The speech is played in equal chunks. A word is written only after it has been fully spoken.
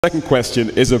Second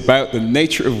question is about the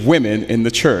nature of women in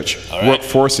the church,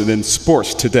 workforce, and in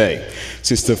sports today.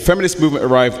 Since the feminist movement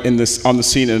arrived on the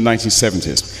scene in the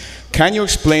 1970s, can you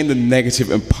explain the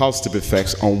negative and positive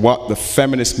effects on what the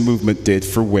feminist movement did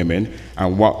for women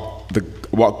and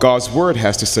what God's word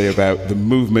has to say about the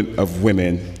movement of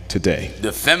women today?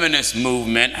 The feminist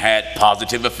movement had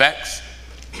positive effects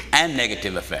and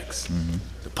negative effects.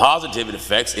 The positive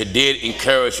effects, it did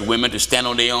encourage women to stand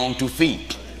on their own 2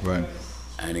 feet. Right.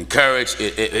 And encourage,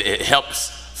 it helps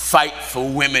fight for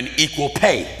women equal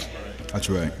pay. That's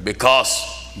right. Because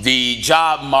the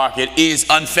job market is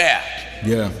unfair.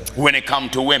 Yeah. When it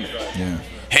comes to women. Yeah.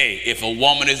 Hey, if a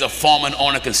woman is a foreman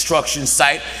on a construction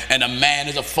site and a man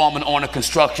is a foreman on a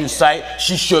construction site,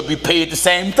 she should be paid the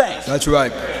same thing. That's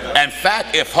right. In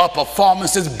fact, if her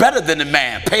performance is better than the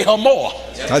man, pay her more.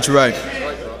 That's right.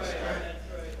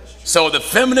 So the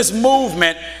feminist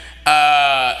movement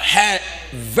had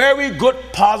very good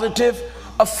positive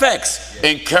effects,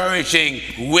 encouraging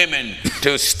women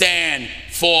to stand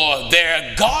for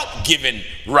their God-given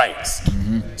rights.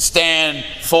 Stand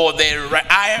for their right.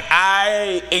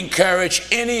 I encourage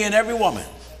any and every woman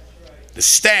to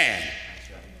stand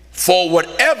for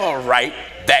whatever right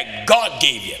that God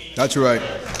gave you. That's right.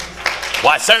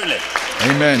 Why, certainly.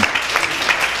 Amen.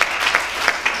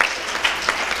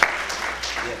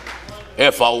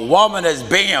 If a woman is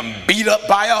being beat up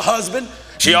by her husband,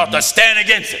 she ought to stand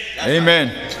against it. Amen.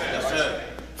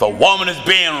 If a woman is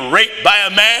being raped by a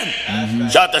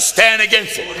man, she ought to stand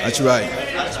against it. That's right.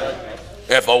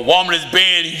 If a woman is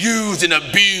being used and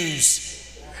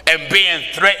abused and being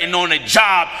threatened on the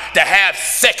job to have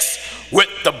sex with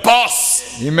the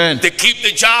boss, Amen, to keep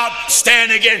the job,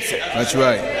 stand against it. That's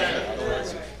right.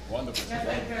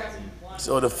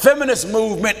 So the feminist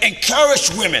movement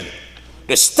encouraged women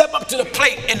to step up to the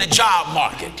plate in the job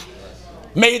market.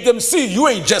 Made them see you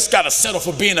ain't just got to settle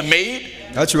for being a maid.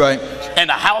 That's right. And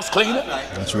a house cleaner.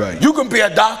 That's right. You can be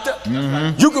a doctor.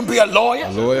 You can be a lawyer.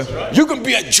 A lawyer. You can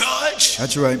be a judge.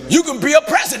 That's right. You can be a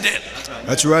president.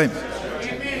 That's right.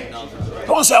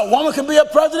 Don't say a woman can be a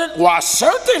president. Why,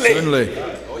 certainly. Certainly.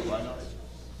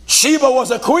 Sheba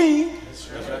was a queen,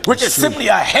 which is simply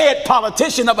a head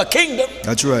politician of a kingdom.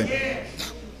 That's right.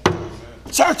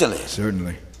 Certainly.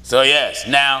 Certainly. So yes,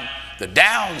 now the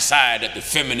downside that the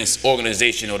feminist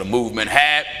organization or the movement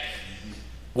had,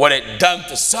 what it done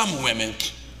to some women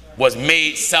was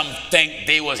made some think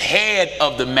they was head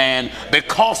of the man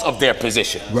because of their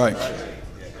position. Right.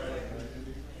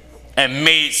 And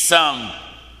made some,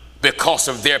 because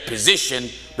of their position,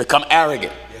 become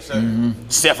arrogant,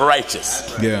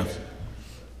 self-righteous. Yeah.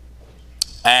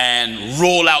 And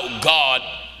rule out God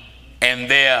and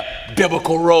their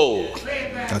biblical role.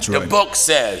 That's right. The book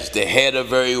says the head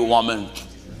of every woman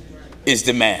is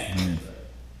the man.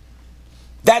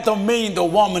 That don't mean the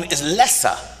woman is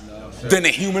lesser than a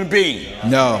human being.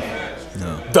 No.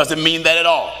 No. Doesn't mean that at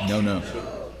all. No, no.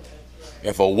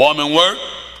 If a woman work,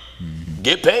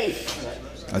 get paid.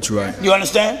 That's right. You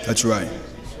understand? That's right.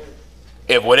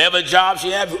 If whatever job she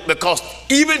has, because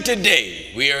even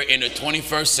today, we are in the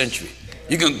 21st century.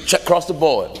 You can check across the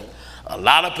board. A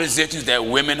lot of positions that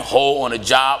women hold on the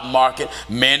job market,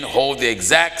 men hold the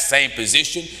exact same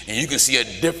position, and you can see a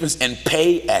difference in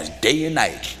pay as day and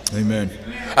night. Amen.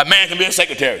 A man can be a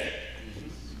secretary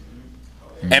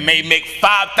and may make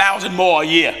 $5,000 more a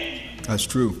year. That's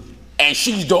true. And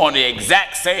she's doing the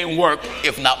exact same work,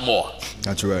 if not more.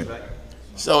 That's right.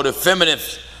 So the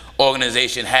feminist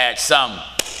organization had some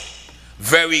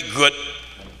very good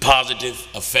positive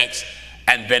effects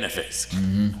and benefits.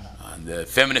 The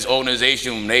feminist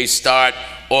organization, when they start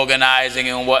organizing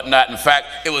and whatnot, in fact,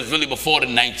 it was really before the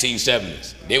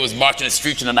 1970s. They was marching the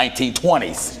streets in the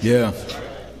 1920s. Yeah.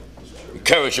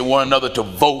 Encouraging one another to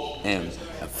vote. And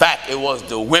in fact, it was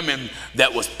the women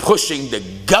that was pushing the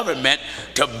government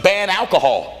to ban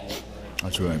alcohol.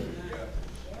 That's right.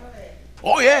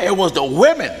 Oh yeah, it was the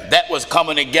women that was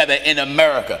coming together in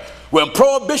America. When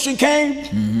Prohibition came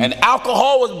and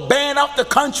alcohol was banned out the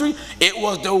country, it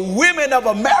was the women of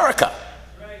America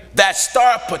that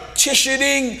started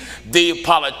petitioning the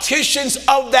politicians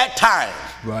of that time.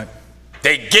 Right.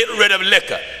 They get rid of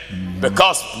liquor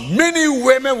because many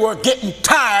women were getting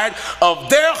tired of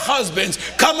their husbands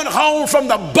coming home from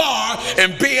the bar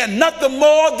and being nothing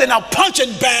more than a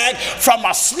punching bag from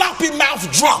a sloppy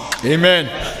mouth drunk. Amen.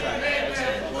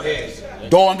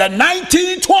 During the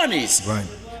 1920s. Right.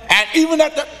 And even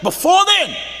before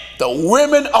then, the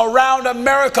women around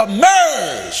America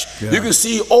merged. Yeah. You can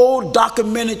see old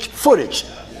documented footage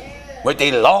with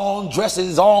their long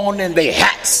dresses on and their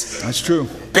hats. That's true.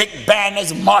 Big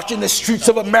banners marching the streets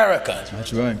of America.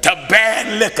 That's right. To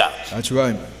ban liquor. That's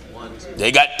right.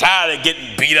 They got tired of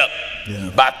getting beat up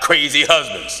by crazy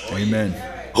husbands. Amen.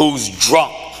 Who's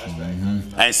drunk.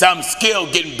 And some still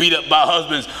getting beat up by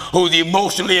husbands who's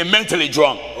emotionally and mentally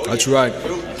drunk. That's right.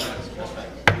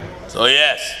 So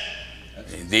yes,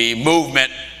 the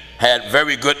movement had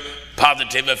very good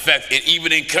positive effects. It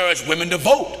even encouraged women to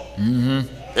vote.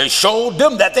 It showed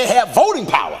them that they have voting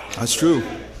power. That's true.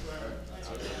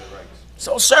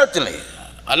 So certainly,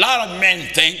 a lot of men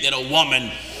think that a woman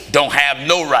don't have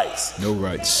no rights. No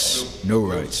rights. No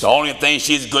rights. The only thing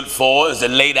she's good for is to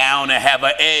lay down and have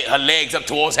her legs up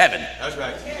towards heaven. That's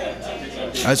right.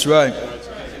 That's right.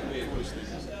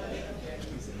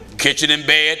 Kitchen and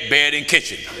bed, bed and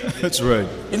kitchen. That's right.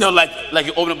 You know, like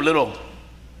you open up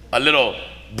a little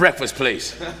breakfast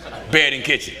place, bed and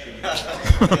kitchen.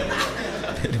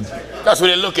 That's what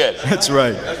they look at. That's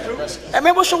right. Hey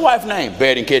man, what's your wife's name?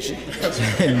 Bed and kitchen.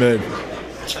 Amen.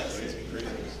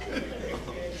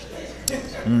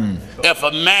 If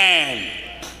a man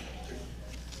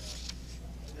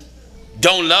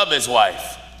don't love his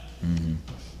wife,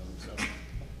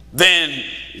 then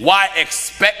why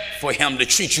expect for him to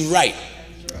treat you right?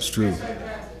 That's true.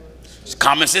 It's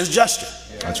common sense gesture.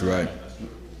 That's right.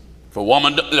 If a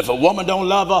woman don't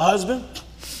love her husband,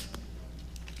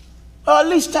 at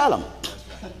least tell him.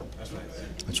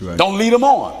 That's right. Don't lead him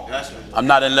on. I'm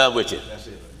not in love with you.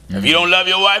 If you don't love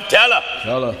your wife, tell her.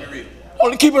 Tell her.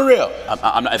 Only keep it real.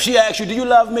 If she asks you, do you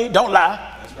love me? Don't lie.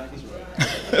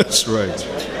 That's right.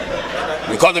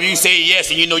 Because if you say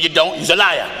yes and you know you don't, you're a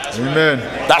liar. Amen.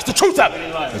 That's the truth of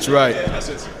it. That's right.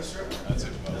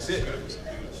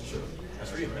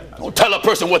 Don't tell a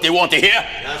person what they want to hear.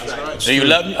 Do you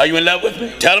love me? Are you in love with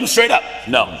me? Tell them straight up.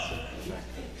 No.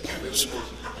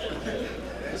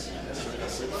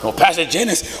 Oh, Pastor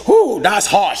Jennings, whoo, that's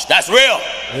harsh. That's real.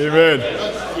 Amen.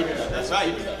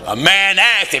 A man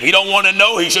asks. If he don't want to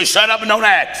know, he should shut up and don't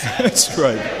ask. That's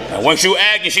right. And once you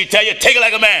ask and she tell you, take it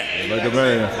like a man. Like a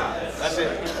man. That's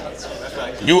it. That's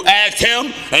right. You ask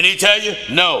him and he tell you,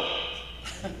 no.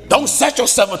 Don't set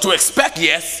yourself up to expect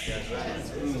yes.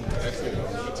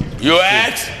 You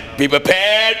ask, be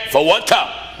prepared for what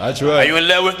comes. That's right. Are you in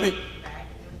love with me?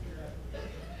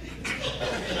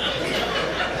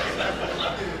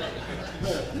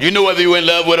 You know whether you're in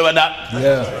love with him or not.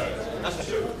 Yeah.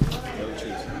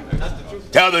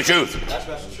 Tell the truth.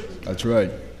 That's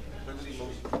right.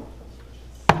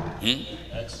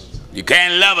 You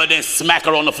can't love her, then smack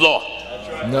her on the floor.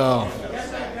 No.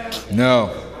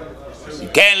 No. You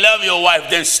can't love your wife,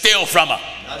 then steal from her.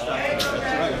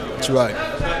 That's right.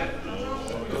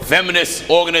 Feminist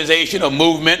organization or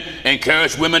movement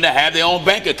encourage women to have their own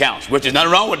bank accounts, which is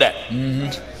nothing wrong with that.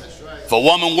 If a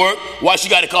woman work, why she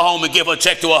got to come home and give her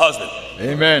check to her husband?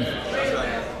 Amen.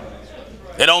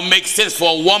 It don't make sense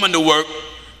for a woman to work,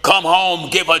 come home,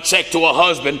 give her check to her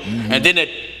husband, and then the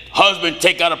husband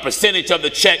take out a percentage of the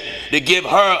check to give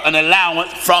her an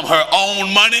allowance from her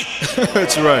own money.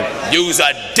 That's right. You's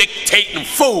a dictating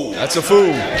fool. That's a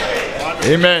fool.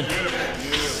 Amen.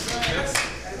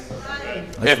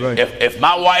 That's right. If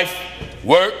my wife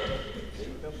work,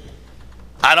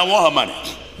 I don't want her money.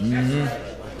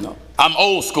 No, I'm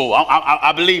old school.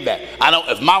 I believe that.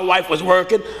 If my wife was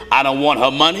working, I don't want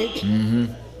her money.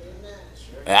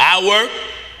 And I work,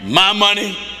 my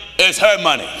money is her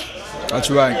money. That's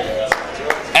right.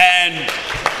 And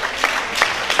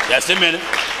just a minute.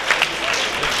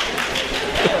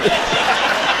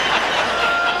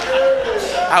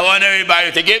 I want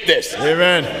everybody to get this.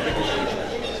 Amen.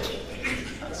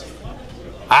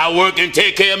 I work and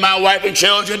take care of my wife and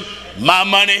children. My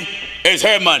money is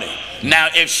her money. Now,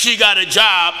 if she got a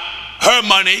job, her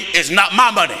money is not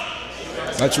my money.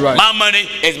 That's right. My money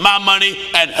is my money,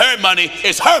 and her money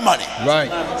is her money. Right.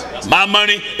 My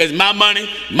money is my money.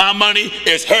 My money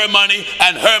is her money,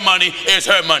 and her money is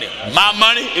her money. My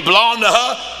money, it belongs to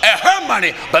her, and her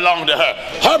money belongs to her.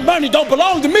 Her money don't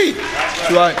belong to me.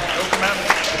 That's right.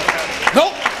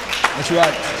 Nope. That's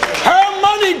right. Her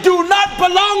money do not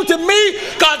belong to me,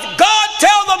 because God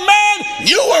tell the man,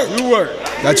 you work. You work.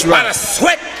 That's By the right.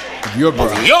 sweat Your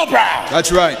brow. of your brow.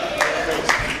 That's right.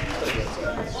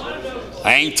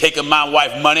 I ain't taking my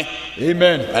wife money.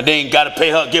 Amen. I ain't got to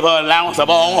pay her, give her allowance of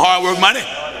her own hard work money.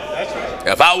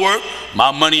 If I work,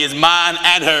 my money is mine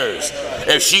and hers.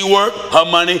 If she work, her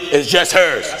money is just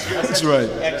hers. That's right.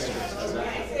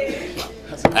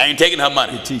 I ain't taking her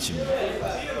money. You're teaching me.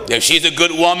 If she's a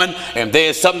good woman, and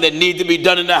there's something that needs to be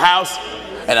done in the house,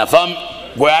 and if I'm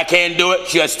where I can't do it,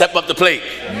 she'll step up the plate.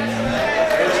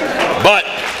 But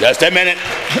just a minute.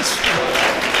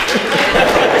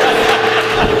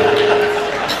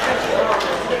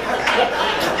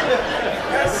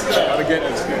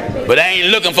 But I ain't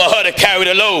looking for her to carry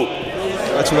the load.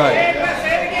 That's right.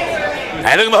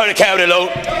 I ain't looking for her to carry the load.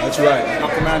 That's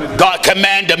right. God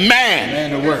commanded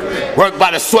man Man to work. work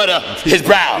by the sweat of his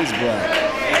brow. His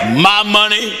brow. My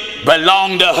money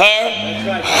belong to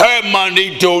her. Her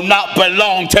money do not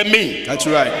belong to me. That's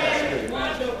right.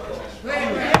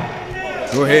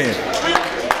 Go ahead.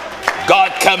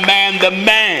 God command the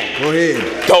man Go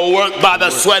ahead. to work by the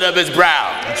sweat of his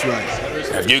brow. That's right.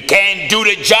 If you can't do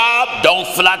the job, don't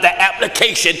fill out the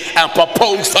application and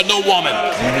propose to no woman.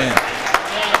 Amen.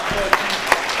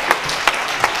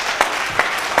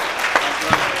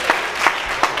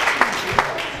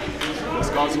 That's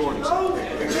God's orders.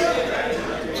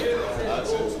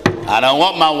 I don't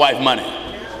want my wife money.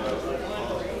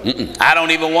 I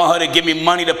don't even want her to give me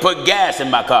money to put gas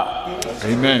in my car.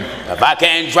 Amen. If I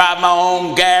can't drive my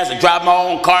own gas and drive my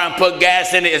own car and put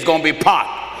gas in it, it's going to be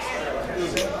parked.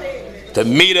 To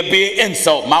me, to be an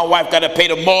insult. My wife got to pay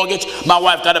the mortgage. My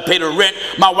wife got to pay the rent.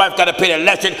 My wife got to pay the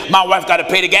electric. My wife got to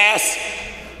pay the gas.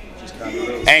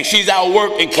 And she's out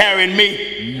working carrying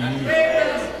me.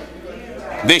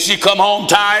 Then she come home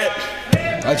tired.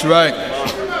 That's right.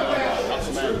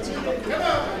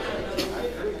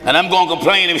 And I'm going to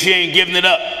complain if she ain't giving it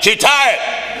up. She tired.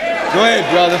 Go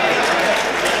ahead, brother.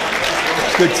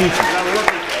 Good teaching.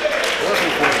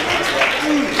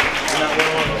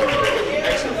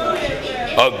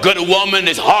 A good woman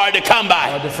is hard to come by.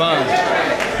 Hard to find. Go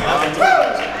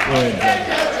ahead, brother.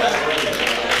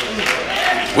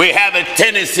 We have a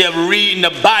tendency of reading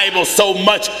the Bible so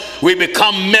much we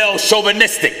become male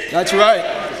chauvinistic. That's right.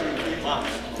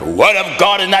 The Word of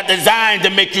God is not designed to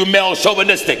make you male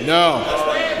chauvinistic. No.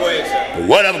 The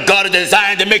Word of God is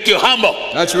designed to make you humble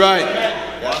That's right.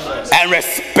 and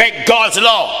respect God's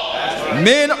law.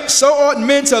 Men, so ought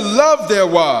men to love their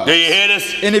wives. Do you hear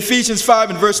this? In Ephesians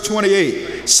 5 and verse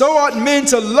 28. So ought men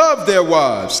to love their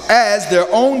wives as their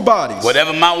own bodies.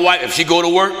 Whatever my wife, if she go to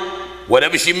work,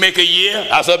 whatever she make a year,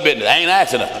 that's her business. I ain't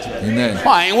asking her. Amen. Well,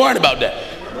 I ain't worried about that.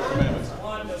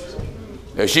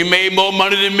 If she made more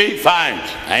money than me, fine.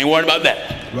 I ain't worried about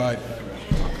that. Right.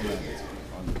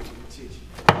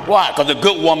 Why? Because a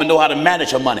good woman know how to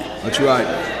manage her money. That's right.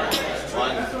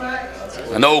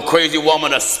 An old crazy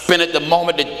woman will spin at the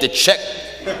moment the check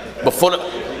before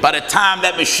by the time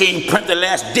that machine print the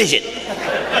last digit.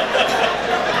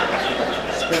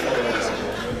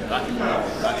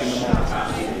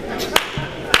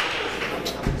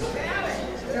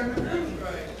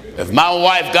 If my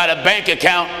wife got a bank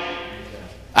account,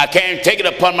 I can't take it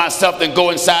upon myself to go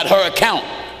inside her account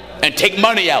and take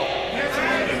money out.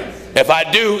 If I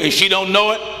do and she don't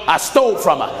know it, I stole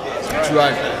from her. That's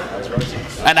right.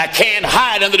 And I can't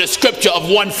hide under the scripture of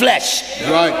one flesh.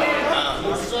 Right.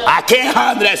 I can't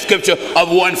hide under that scripture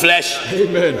of one flesh.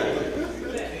 Amen.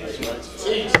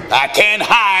 I can't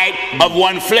hide of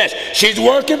one flesh. She's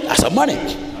working, that's her money.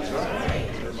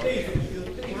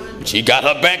 She got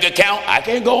her bank account, I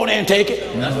can't go in there and take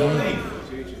it.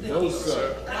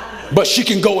 But she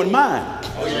can go in mine.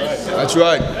 That's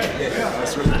right.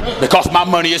 Because my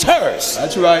money is hers.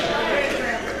 That's right.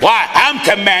 Why? I'm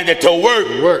commanded to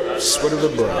work. Work. Sweat of the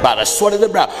brow. By the sweat of the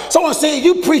brow. Someone saying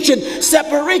you preaching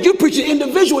separate, you preaching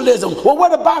individualism. Well, what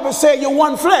the Bible say you're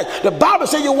one flesh? The Bible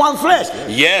say you're one flesh.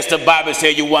 Yes, the Bible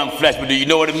say you're one flesh, but do you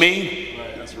know what it means?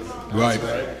 Right.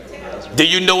 Do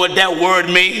you know what that word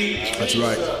means? That's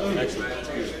right.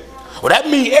 Well, that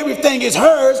means everything is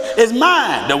hers, is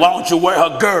mine. Then why don't you wear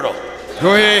her girdle?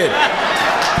 Go ahead.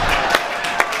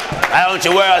 Why don't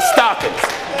you wear her stockings?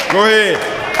 Go ahead.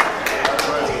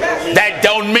 That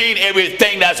don't mean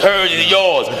everything that's hers is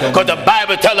yours. Because the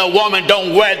Bible tells a woman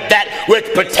don't wear that which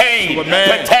pertain.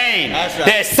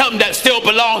 There's something that still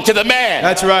belongs to the man.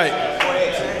 That's right.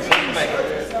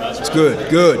 It's good.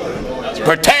 Good.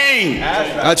 Pertain.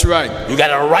 That's right. You got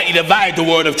to rightly divide the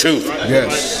word of truth.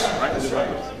 Yes.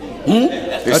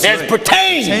 It says right.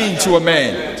 pertain. Pertain to a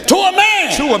man. To a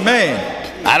man. To a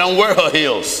man. I don't wear her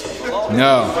heels.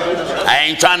 No. I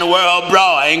ain't trying to wear her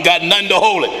bra. I ain't got nothing to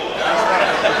hold it.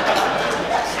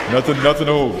 Nothing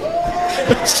to hold.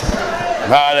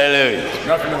 Hallelujah.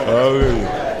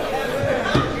 Hallelujah.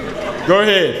 Go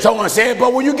ahead. Someone said,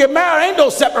 but when you get married, ain't no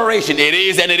separation. It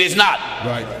is and it is not.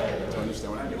 Right.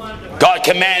 God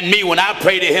command me when I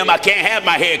pray to him, I can't have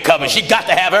my hair covered. She got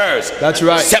to have hers. That's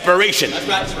right. Separation.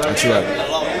 That's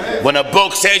right. When a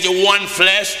book says you're one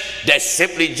flesh, that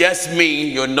simply just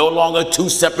means you're no longer two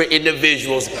separate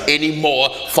individuals anymore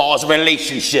for a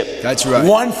relationship. That's right.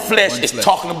 One flesh is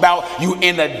talking about you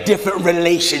in a different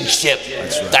relationship.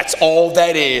 That's right. That's all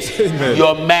that is. Amen.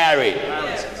 You're married.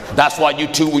 That's why you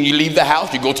two, when you leave the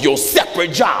house, you go to your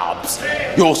separate jobs.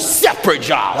 Your separate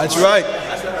jobs. That's right.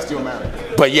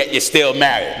 But yet you're still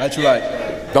married. That's right.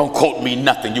 Don't quote me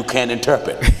nothing you can't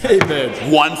interpret.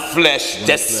 Amen. One flesh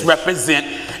just represent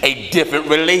a different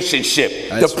relationship.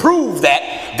 That's to prove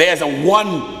that there's a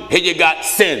one, here you got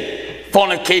sin,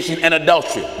 fornication and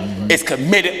adultery. It's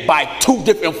committed by two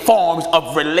different forms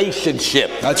of relationship.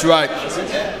 That's right.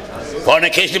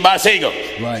 Fornication by single.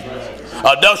 Right.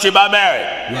 Adultery by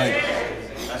married. Right.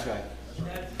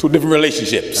 Two different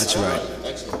relationships. That's right.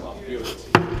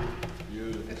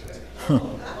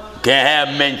 Can't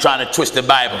have men trying to twist the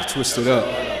Bible. Twist it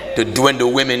up. To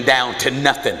dwindle women down to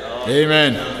nothing.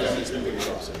 Amen.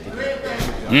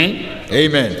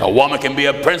 Amen. A woman can be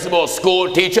a principal, a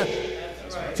school teacher.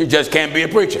 She just can't be a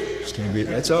preacher. Can't be,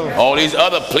 that's all. All these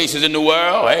other places in the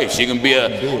world, hey, she can be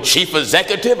a chief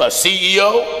executive, a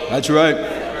CEO. That's right.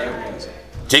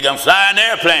 She can fly an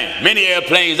airplane. Many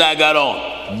airplanes I got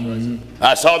on.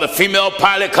 I saw the female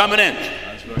pilot coming in.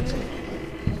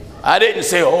 I didn't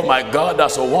say, oh my God,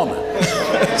 that's a woman.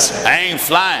 I ain't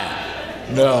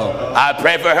flying. No. I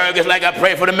pray for her just like I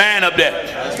pray for the man up there.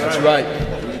 That's right.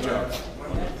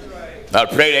 I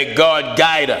pray that God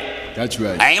guide her. That's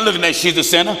right. I ain't looking at she's a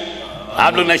sinner.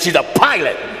 I'm looking at she's a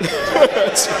pilot.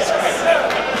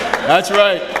 That's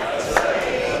right.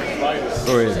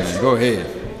 Go ahead, man. Go ahead.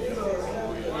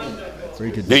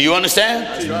 Do you understand?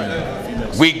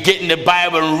 We get in the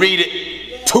Bible and read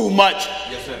it too much.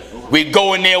 We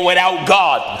go in there without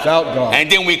God. Without God. And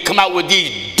then we come out with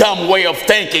these dumb way of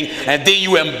thinking, and then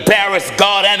you embarrass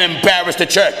God and embarrass the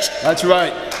church. That's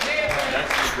right.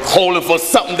 Holding for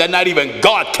something that not even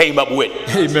God came up with.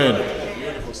 Amen.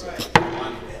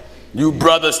 You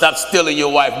brothers, stop stealing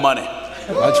your wife money.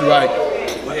 That's right.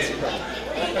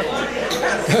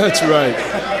 That's right.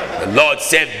 The Lord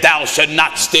said, thou shalt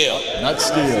not steal. Not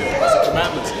steal.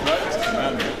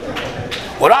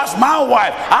 Well, that's my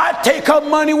wife. I take her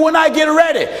money when I get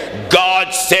ready.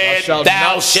 God said,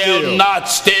 thou shalt not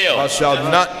steal. Thou shalt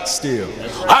not steal.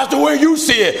 That's the way you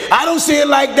see it. I don't see it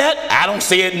like that. I don't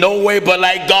see it no way but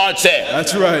like God said.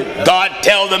 That's right. God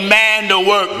tells the man to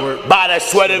work by the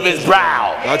sweat of his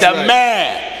brow. That's the right.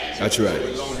 man. That's right.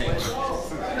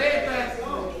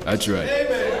 That's right.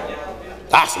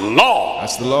 That's law.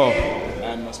 That's the law.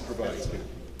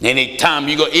 Anytime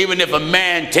you go, even if a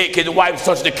man take his wife's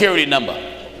social security number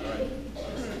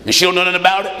and she don't know nothing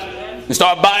about it and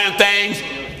start buying things,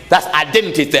 that's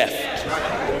identity theft.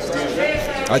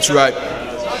 That's right.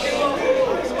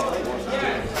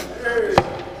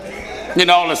 Then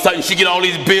all of a sudden she get all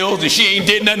these bills and she ain't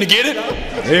did nothing to get it.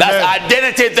 Amen. That's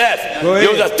identity theft. Go ahead.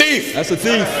 He was a thief. That's a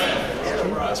thief.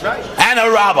 That's right. And a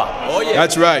robber. Oh, yeah.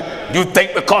 That's right. You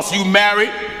think because you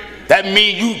married, that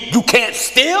means you can't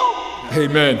steal?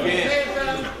 Amen.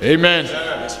 Amen.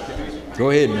 Go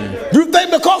ahead, man. You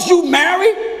think because you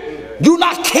married, you're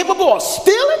not capable of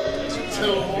stealing?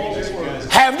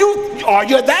 Are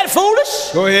you that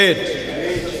foolish? Go ahead.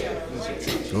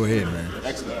 Go ahead, man.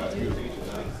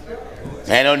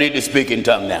 I don't need to speak in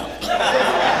tongue now.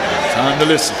 Time to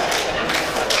listen.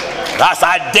 That's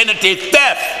identity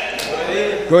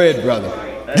theft. Go ahead, brother.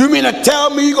 You mean to tell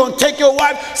me you're going to take your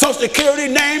wife's social security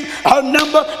name, her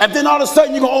number, and then all of a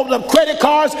sudden you're going to open up credit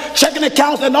cards, checking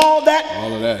accounts, and all that?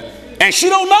 All of that. And she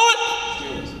don't know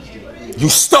it? You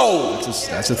stole.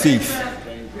 That's a thief.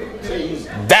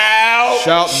 Thou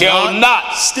shalt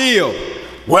not steal.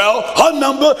 Well, her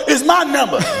number is my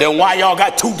number. Then why y'all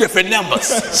got two different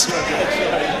numbers?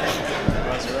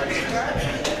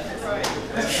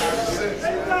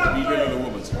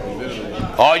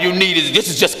 All you need is, this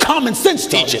is just common sense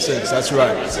teaching. That's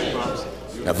right.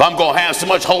 If I'm going to have so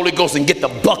much Holy Ghost and get the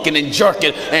bucking and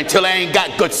jerking until I ain't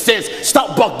got good sense,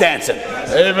 stop buck dancing.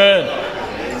 Amen.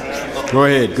 Go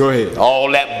ahead, go ahead. All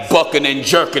that bucking and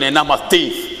jerking and I'm a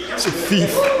thief. It's a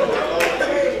thief.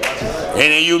 And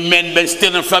then you men been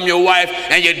stealing from your wife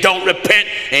and you don't repent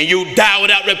and you die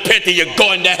without repenting, you're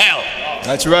going to hell.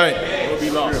 That's right.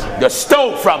 You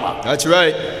stole from her. That's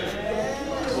right.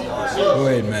 Go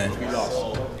ahead, man.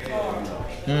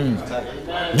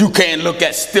 You can't look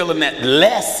at stealing at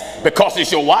less because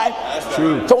it's your wife. That's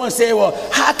true. Someone said, well,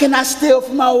 how can I steal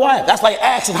from my wife? That's like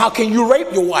asking, how can you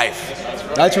rape your wife?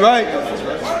 That's right.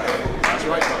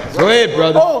 Go ahead,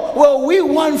 brother. Oh, well, we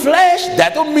one flesh.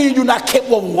 That don't mean you're not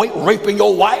capable of raping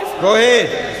your wife. Go ahead.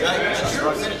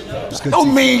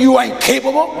 Don't mean you ain't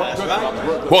capable.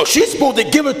 Well, she's supposed to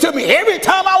give it to me every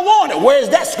time I want it. Where's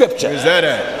that scripture? Where's that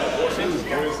at?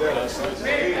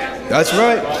 That's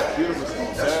right.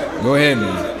 Go ahead,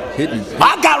 man. Hit me.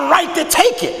 I got right to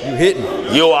take it. You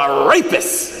hitting. You are a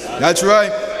rapist. That's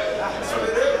right.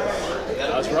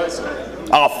 That's right, sir.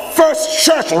 A first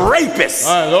church rapist.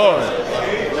 My Lord.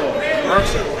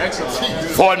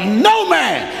 For no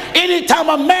man Anytime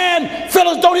a man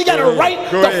feels as though he got a right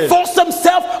to force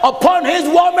himself upon his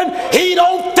woman, he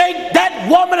don't think that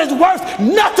woman is worth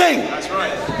nothing. That's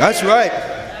right. That's right.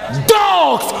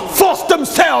 Dogs force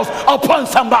themselves upon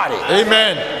somebody.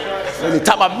 Amen.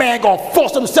 Anytime a man gonna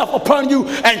force himself upon you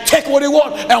and take what he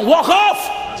wants and walk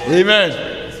off, amen,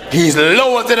 he's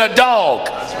lower than a dog.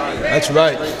 That's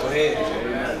right.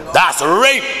 That's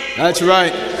rape. That's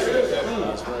right.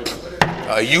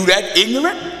 Are you that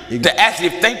ignorant to actually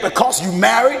think because you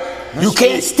married, you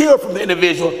can't steal from the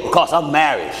individual because I'm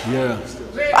married? Yeah.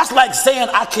 That's like saying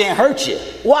I can't hurt you.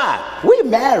 Why? We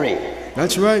married.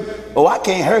 That's right. Oh, I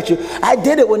can't hurt you. I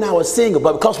did it when I was single,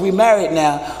 but because we married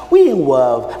now, we in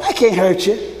love. I can't hurt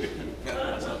you.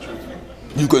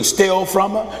 You can steal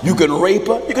from her. You can rape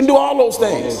her. You can do all those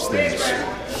things.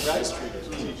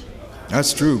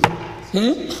 That's true.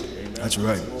 That's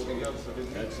right.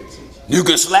 You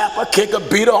can slap her, kick her,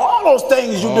 beat her, all those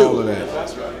things you do. All of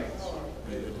that.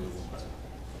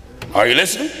 Are you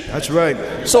listening? That's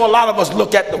right. So a lot of us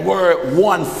look at the word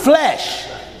one flesh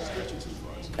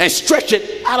and stretch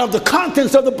it out of the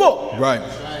contents of the book. Right.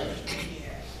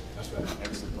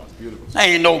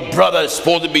 Ain't no brother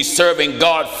supposed to be serving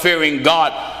God, fearing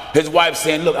God. His wife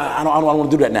saying, look, I don't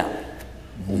want to do that now.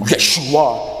 Yes, you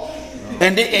are.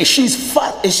 And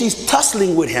she's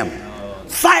tussling with him,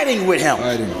 fighting with him.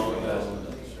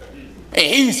 And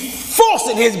he's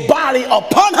forcing his body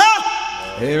upon her.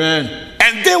 Amen.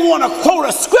 And then want to quote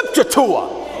a scripture to her.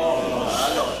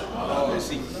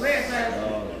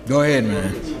 Go ahead,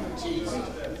 man.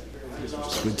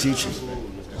 It's good teaching.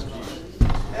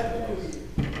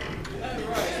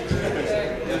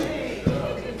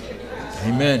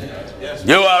 Amen.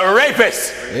 You are a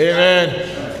rapist.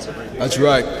 Amen. That's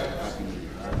right.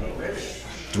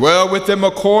 Dwell with them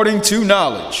according to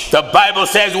knowledge. The Bible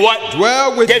says what?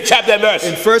 Dwell with Get chapter and verse.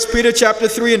 In 1 Peter chapter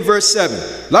 3 and verse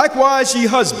 7. Likewise, ye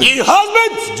husbands. Ye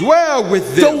husbands. Dwell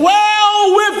with them.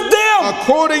 Dwell with them.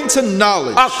 According to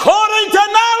knowledge. According to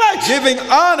knowledge. Giving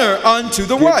honor unto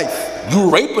the wife. You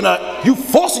raping her. You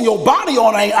forcing your body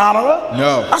on her ain't honor her.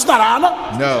 No. That's not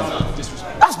honor. No.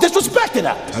 That's disrespecting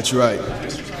her. That's right.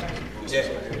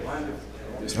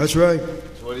 That's right.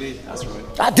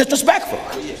 That's disrespectful.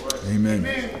 Amen.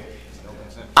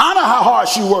 Honor how hard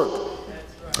she worked.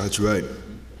 That's right.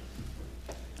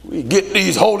 We get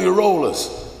these holy rollers.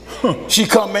 She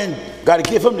come in, got to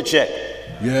give him the check.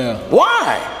 Yeah.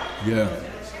 Why? Yeah.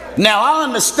 Now I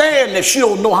understand if she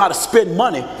don't know how to spend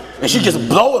money and she just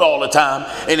blow it all the time.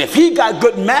 And if he got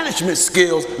good management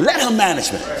skills, let her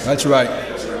management. That's right.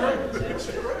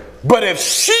 But if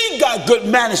she got good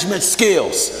management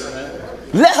skills,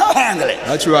 let her handle it.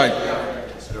 That's right.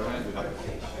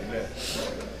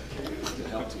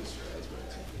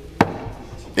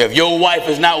 If your wife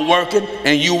is not working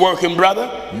and you working,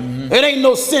 brother, it ain't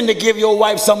no sin to give your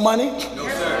wife some money. No,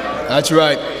 sir. That's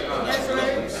right.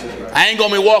 I ain't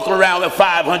gonna be walking around with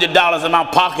 $500 in my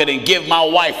pocket and give my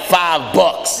wife $5.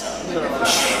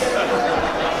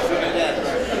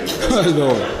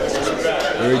 Lord.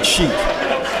 Very cheap.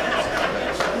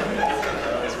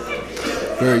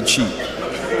 Very cheap.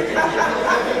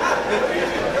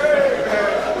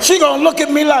 She gonna look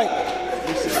at me like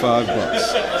 $5.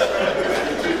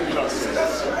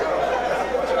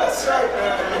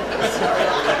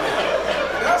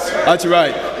 That's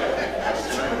right.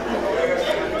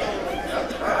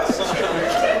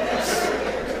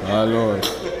 My Lord.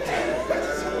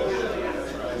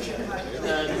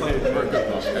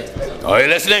 Are you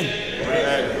listening?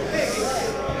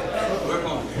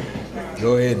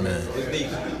 Go ahead, man.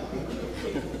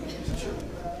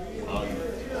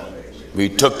 We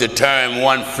took the term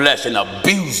one flesh and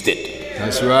abused it.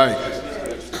 That's right.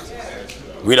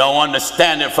 We don't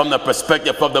understand it from the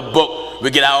perspective of the book. We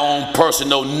get our own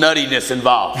personal nuttiness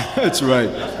involved. That's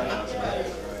right.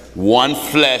 One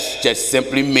flesh just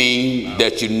simply means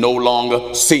that you're no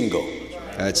longer single.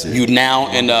 That's it. You're now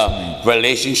in a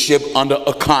relationship under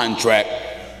a contract.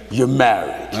 You're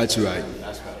married. That's right.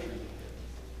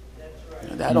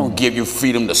 That don't give you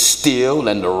freedom to steal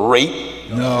and to rape.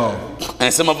 No.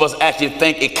 And some of us actually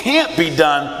think it can't be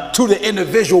done to the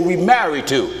individual we married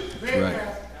to. Right.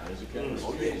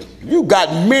 You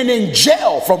got men in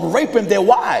jail from raping their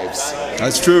wives.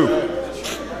 That's true.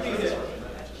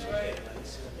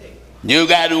 You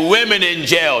got women in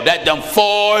jail that done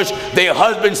forged their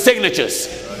husband's signatures.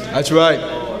 That's right.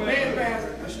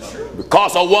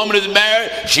 Because a woman is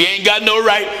married, she ain't got no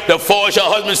right to forge her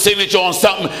husband's signature on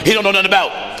something he don't know nothing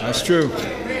about. That's true.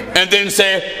 And then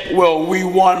say, well, we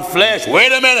one flesh.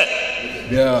 Wait a minute.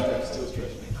 Yeah.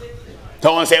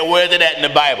 Someone say, where's it at in the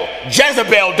Bible?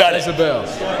 Jezebel done it. Jezebel.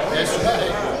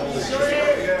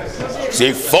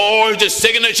 She forged the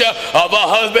signature of her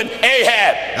husband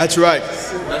Ahab. That's right.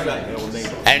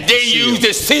 And then used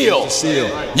the seal.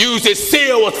 Used the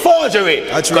seal with forgery.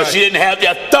 That's right. Because she didn't have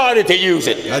the authority to use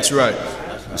it. That's right.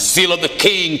 The seal of the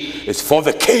king is for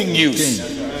the king use.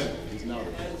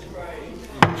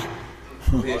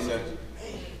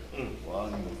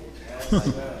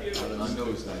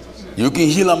 You can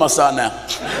heal on my son now.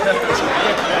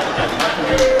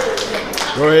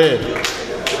 Go ahead.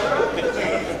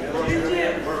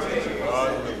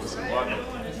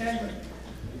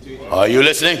 Are you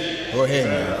listening? Go ahead,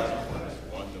 man.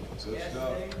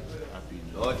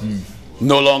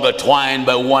 No longer twined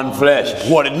by one flesh.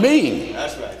 What it mean?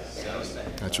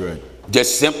 That's right.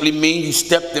 Just simply mean you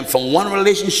stepped in from one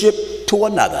relationship to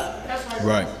another.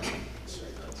 Right.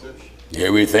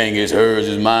 Everything is hers,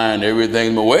 is mine,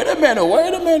 everything. But wait a minute,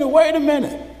 wait a minute, wait a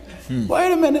minute.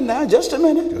 Wait a minute now, just a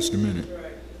minute. Just a minute.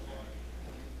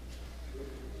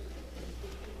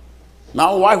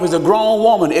 My wife is a grown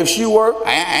woman. If she were,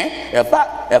 if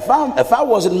I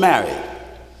wasn't married,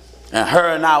 and her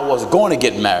and I was going to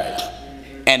get married,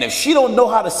 and if she don't know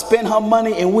how to spend her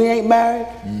money and we ain't married,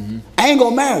 I ain't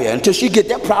gonna marry her until she get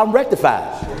that problem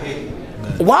rectified.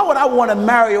 Why would I want to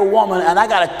marry a woman and I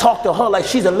gotta talk to her like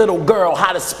she's a little girl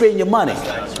how to spend your money?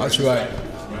 That's right.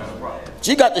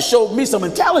 She got to show me some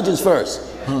intelligence first.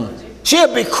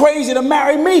 She'll be crazy to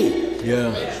marry me.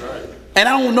 Yeah. And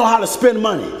I don't know how to spend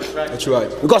money. That's right.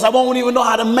 Because I won't even know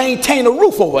how to maintain a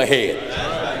roof over her head.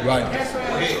 Right.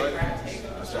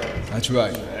 That's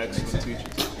right.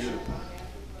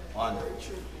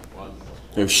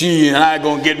 If she and I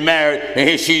gonna get married and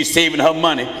here she's saving her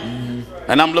money,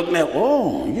 and I'm looking at,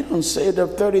 oh, you done saved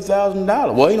up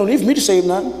 $30,000. Well, you don't need for me to save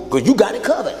nothing, because you got it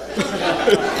covered.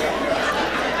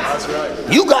 That's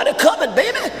right. You got it covered,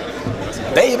 baby.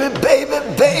 Baby, baby,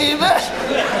 baby.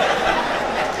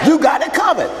 You got it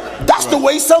covered. That's the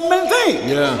way some men think.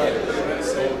 Yeah.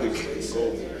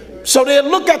 So they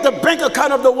look at the bank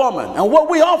account of the woman. And what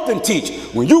we often teach,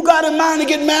 when you got in mind to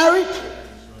get married,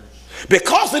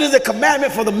 because it is a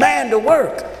commandment for the man to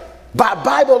work by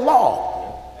Bible law,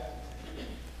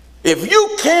 if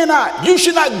you cannot, you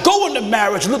should not go into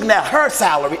marriage looking at her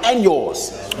salary and yours.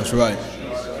 That's right.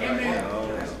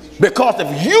 Because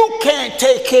if you can't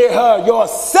take care of her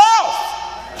yourself,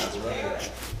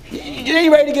 you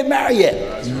ain't ready to get married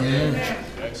yet.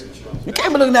 You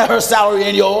can't be looking at her salary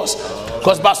and yours.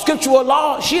 Because by scriptural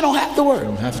law, she don't have to work.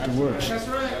 Don't have to work.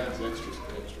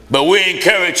 But we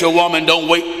encourage a woman, don't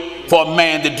wait for a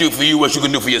man to do for you what you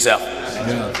can do for yourself.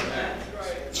 Yeah.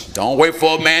 Don't wait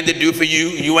for a man to do for you.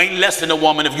 You ain't less than a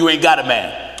woman if you ain't got a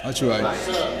man. That's right.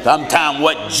 Sometimes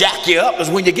what jack you up is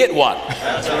when you get one.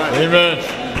 That's right. Amen.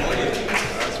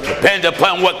 Depends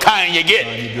upon what kind you get.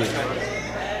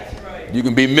 You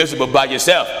can be miserable by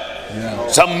yourself. Yeah.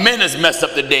 Some men is messed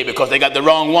up today because they got the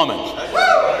wrong woman.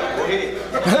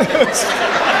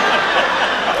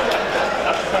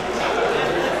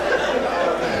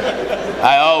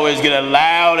 I always get a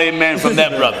loud amen from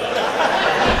that brother.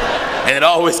 And it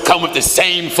always comes with the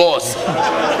same force.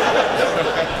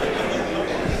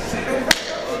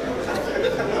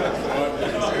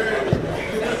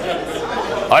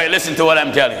 All right, listen to what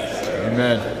I'm telling you.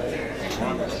 Amen.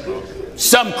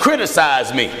 Some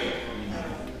criticize me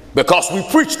because we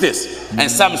preach this. And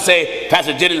some say,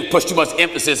 Pastor Jennings puts too much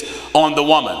emphasis on the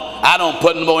woman. I don't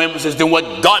put no more emphasis than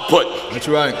what God put. That's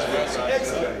right.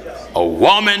 A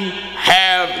woman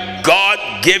have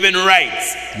God-given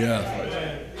rights. Yeah.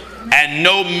 And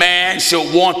no man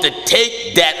should want to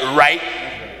take that right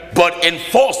but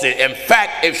enforce it. In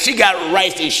fact, if she got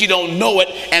rights and she don't know it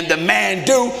and the man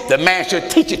do, the man should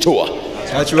teach it to her.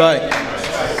 That's right.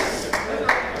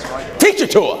 Teach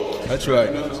it to her. That's right.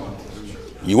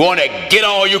 You want to get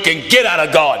all you can get out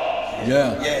of God.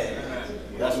 Yeah.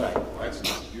 That's right.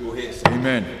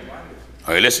 Amen.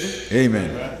 Are you listening?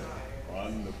 Amen.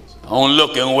 Don't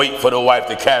look and wait for the wife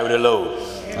to carry the load.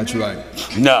 That's right.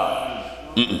 No.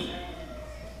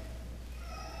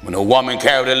 When a woman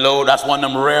carry the load, that's one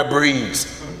of them rare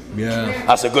breeds. Yeah.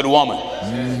 That's a good woman.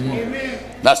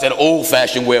 That's that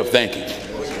old-fashioned way of thinking.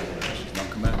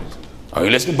 Are you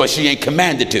listening? But she ain't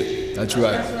commanded to. That's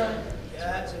right.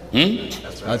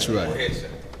 That's right.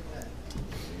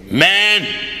 Man,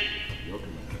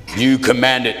 you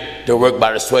commanded to work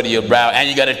by the sweat of your brow, and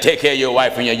you got to take care of your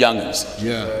wife and your youngins.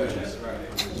 Yeah.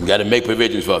 You got to make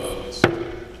provisions for them.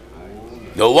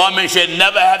 The woman should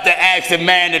never have to ask the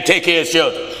man to take care of his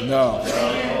children. No.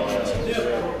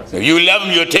 If you love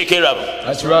them, you'll take care of them.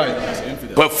 That's right.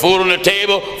 Put food on the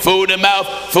table, food in the mouth,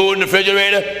 food in the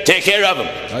refrigerator, take care of them.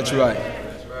 That's right.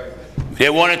 If they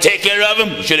want to take care of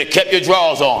them, you should have kept your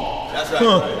drawers on. That's right.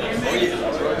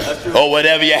 or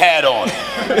whatever you had on.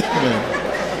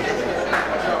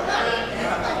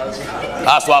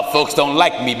 That's why folks don't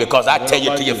like me, because I tell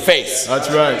you to your face. That's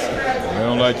right. They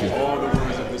don't like you.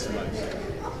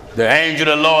 The angel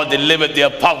of the Lord delivered the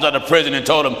apostles out of prison and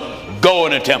told them, go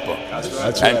in the temple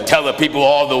and tell the people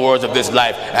all the words of this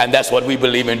life. And that's what we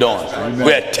believe in doing.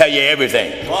 We'll tell you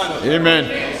everything.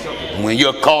 Amen. When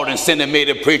you're called and sent and made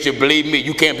a preacher, believe me,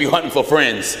 you can't be hunting for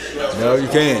friends. No, you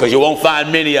can't. Because you won't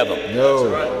find many of them.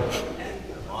 No.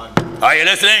 Are you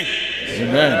listening?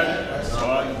 Amen.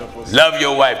 Love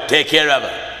your wife. Take care of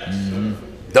her.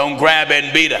 Don't grab her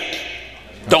and beat her.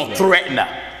 Don't threaten her.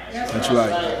 That's right.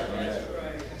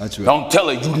 That's right. Don't tell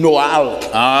her, you know I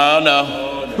don't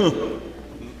know.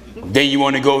 Then you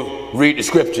want to go read the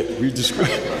scripture. Read the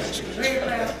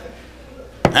scripture.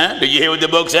 Huh? Did you hear what the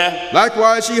book said?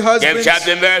 Likewise, ye husbands.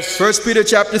 Chapter and verse. 1 Peter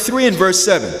chapter 3 and verse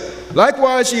 7.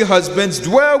 Likewise, ye husbands,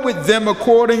 dwell with them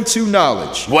according to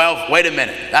knowledge. Well, wait a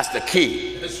minute. That's the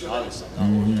key.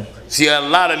 See, a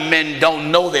lot of men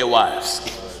don't know their wives.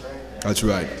 That's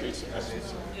right.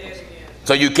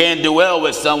 So you can't dwell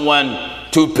with someone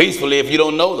too peacefully if you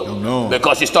don't know them. Don't know.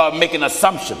 Because you start making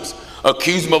assumptions.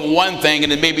 Accuse them of one thing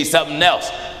and it may be something else.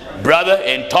 Brother,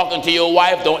 in talking to your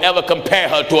wife, don't ever compare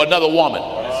her to another woman.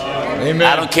 Amen.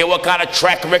 I don't care what kind of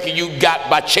track record you got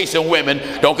by chasing women.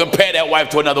 Don't compare that wife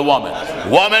to another woman.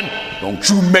 Woman, don't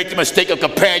you make the mistake of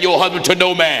comparing your husband to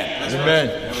no man.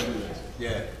 Amen.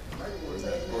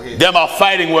 Them are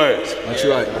fighting words. That's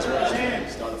right.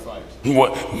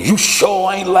 What, you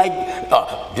sure ain't like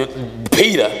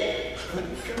Peter.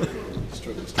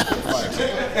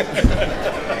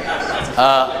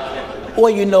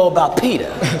 What you know about Peter?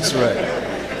 That's right.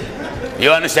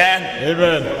 You understand?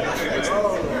 Amen.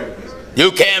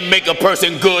 You can't make a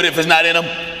person good if it's not in them.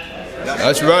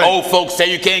 That's right. Old folks say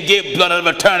you can't get blood out of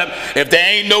a turnip. If they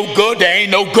ain't no good, they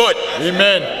ain't no good.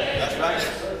 Amen.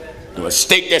 The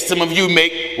mistake that some of you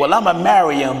make, well, I'm going to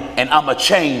marry him and I'm going to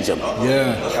change him.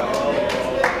 Yeah.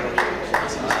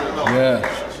 Yeah.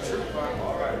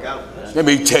 Let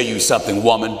me tell you something,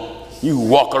 woman. You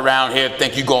walk around here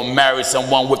think you're going to marry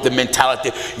someone with the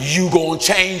mentality you going to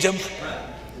change them.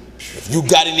 If you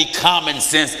got any common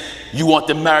sense, you want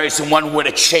to marry someone where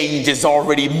the change is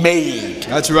already made.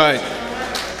 That's right.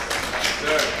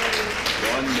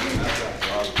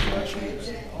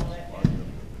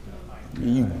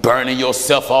 You burning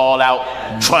yourself all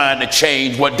out trying to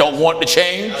change what don't want to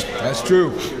change. That's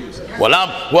true. Well,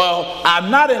 I'm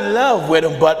not in love with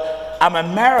him, but I'm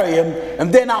gonna marry him,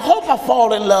 and then I hope I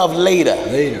fall in love later.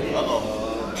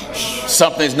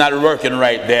 Something's not working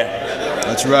right there.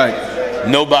 That's right.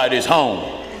 Nobody's home.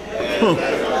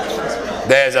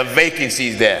 There's a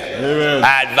vacancy there. Amen.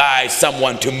 I advise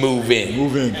someone to move in.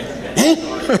 Move in.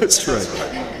 That's right.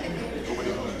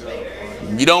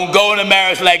 You don't go in a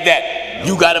marriage like that.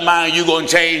 You got a mind you're going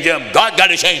to change him. God got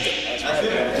to change him.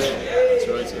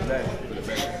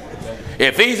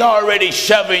 If he's already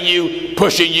shoving you,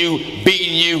 pushing you,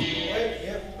 beating you,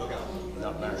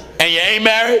 and you ain't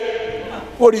married,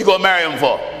 what are you going to marry him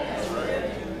for?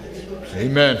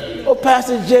 Amen. Oh,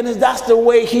 Pastor Jennings, that's the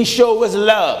way he shows his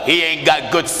love. He ain't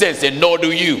got good sense, and nor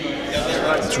do you.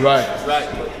 That's right.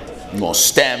 You going to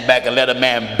stand back and let a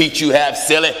man beat you half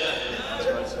silly?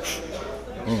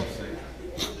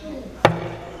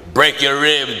 Break your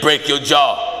ribs, break your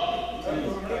jaw.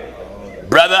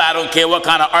 Brother, I don't care what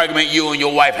kind of argument you and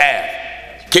your wife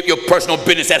have. Keep your personal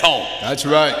business at home. That's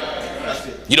right.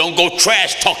 You don't go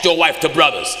trash talk your wife to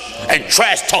brothers and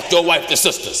trash talk your wife to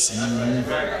sisters.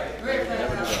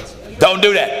 Don't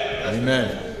do that.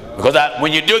 Amen. Because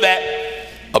when you do that,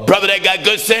 a brother that got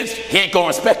good sense, he ain't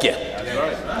going to respect you.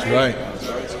 That's right.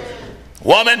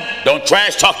 Woman, don't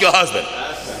trash talk your husband.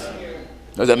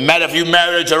 Doesn't matter if you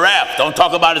married a giraffe. Don't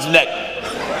talk about his neck.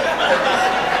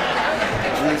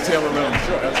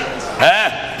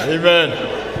 Huh?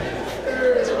 Amen.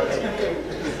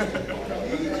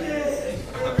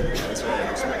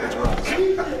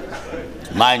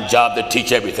 My job to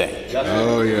teach everything.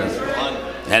 Oh, yeah.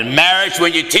 And marriage,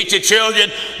 when you teach your children,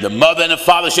 the mother and the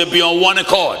father should be on one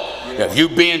accord. If you're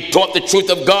being taught the truth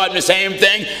of God and the same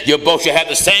thing, you both should have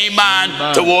the same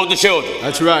mind toward the children.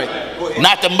 That's right.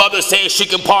 Not the mother says she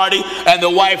can party and the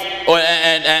wife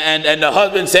and the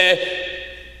husband said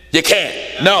you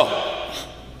can't. No.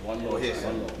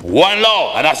 One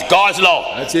law, and that's God's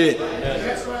law. That's it.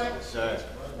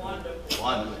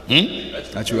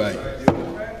 That's right.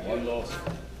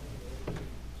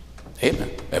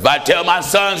 Amen. If I tell my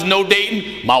sons no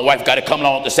dating, my wife got to come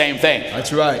along with the same thing.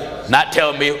 That's right. Not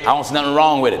tell me I don't see nothing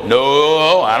wrong with it.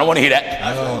 No, I don't want to hear that.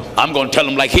 No. I'm going to tell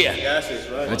them like here.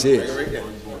 That's it.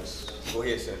 Go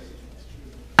ahead, sir.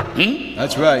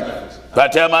 That's right. If I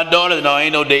tell my daughters, no,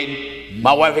 ain't no dating,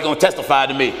 my wife ain't gonna testify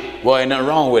to me. Well, ain't nothing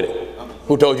wrong with it.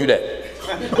 Who told you that?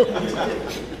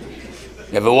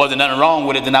 If it wasn't nothing wrong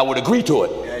with it, then I would agree to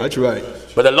it. That's right.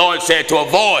 But the Lord said to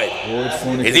avoid.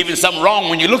 There's even something wrong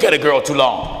when you look at a girl too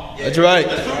long. That's right.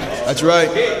 That's right.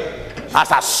 That's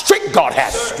how strict God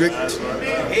has it. Strict.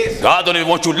 God don't even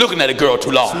want you looking at a girl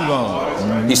too long. Too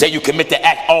long. He said you commit the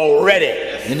act already.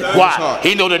 Why?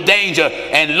 He know the danger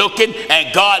and looking,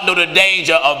 and God know the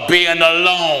danger of being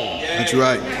alone. That's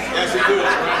right.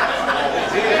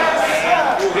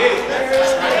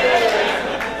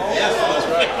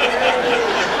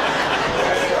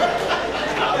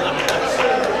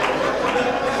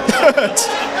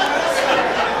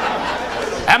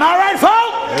 Am I right,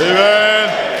 folks? Amen.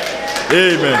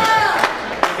 Amen.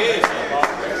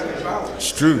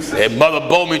 It's truth. And Mother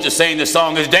Bowman just saying the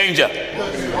song is danger.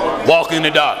 Walking in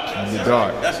the dark. In the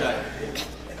dark. That's right.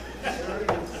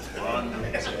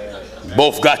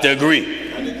 Both got to agree.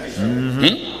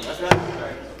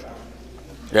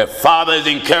 The father is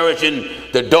encouraging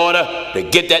the daughter to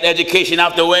get that education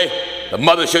out the way. The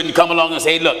mother shouldn't come along and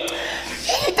say, look,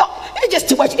 it's just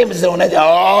too much emphasis on that.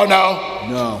 Oh, no.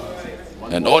 No.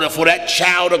 In order for that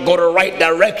child to go the right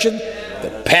direction, the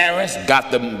parents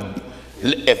got them.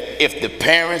 If the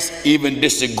parents even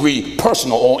disagree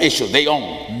personal on issues they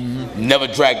own, never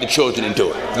drag the children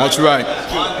into it. That's right.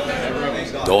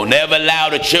 Don't ever allow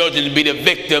the children to be the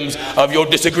victims of your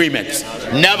disagreements.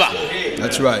 Never.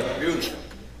 That's right.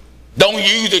 Don't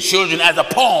use the children as a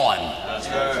pawn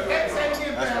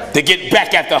to get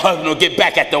back at the husband or get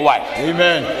back at the wife.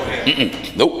 Amen.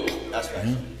 Nope.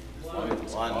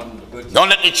 Don't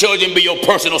let the children be your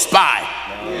personal spy.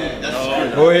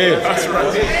 Go ahead.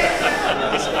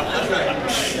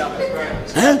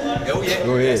 Huh?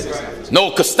 Go ahead.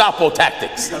 No Gestapo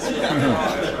tactics.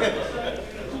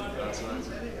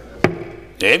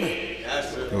 Amen.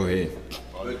 Go ahead.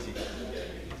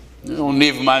 I don't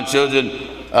need for my children.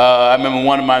 I remember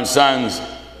one of my sons,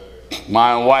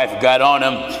 my wife got on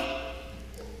him,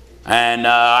 and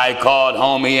I called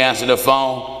home. He answered the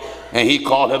phone, and he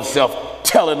called himself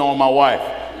telling on my wife,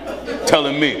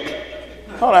 telling me.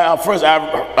 First,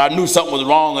 I knew something was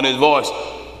wrong in his voice,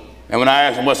 and when I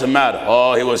asked him what's the matter,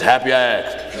 oh, he was happy I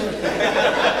asked.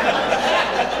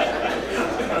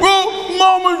 Well,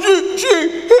 Mama,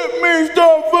 she hit me and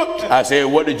stuff. I said,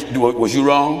 what did you do? Was you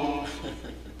wrong?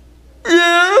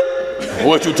 Yeah.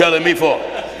 What you telling me for?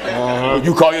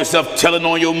 You call yourself telling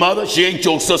on your mother? She ain't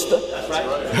your sister.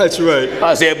 That's right.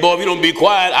 I said, boy, if you don't be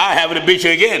quiet, I have to beat you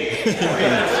again.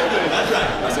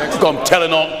 I'm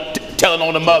telling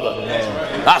on the mother.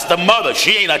 That's the mother.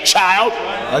 She ain't a child.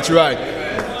 That's right.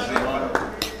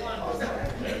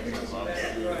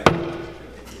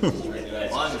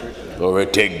 Glory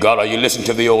to God. Are you listening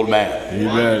to the old man?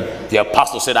 Amen. The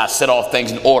apostle said, I set all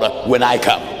things in order when I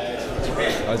come.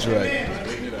 That's right.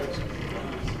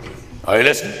 Are you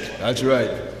listening? That's right.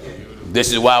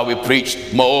 This is why we preach,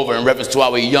 moreover, in reference to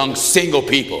our young single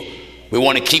people. We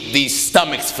want to keep these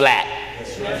stomachs flat.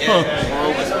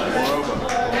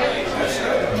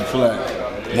 Flat.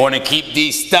 We want to keep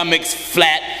these stomachs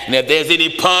flat, and if there's any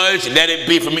purge, let it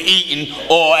be from eating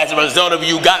or as a result of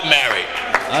you got married.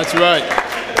 That's right.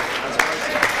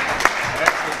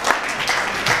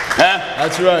 Huh?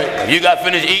 That's right. If you got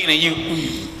finished eating and you...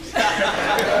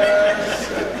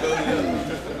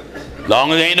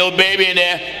 long as there ain't no baby in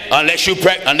there, unless you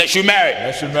married. Unless you're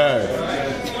married.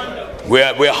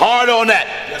 We're hard on that.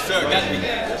 Yes, sir.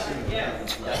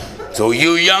 So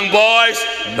you young boys,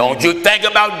 don't you think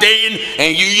about dating,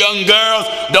 and you young girls,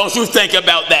 don't you think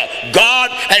about that.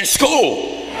 God and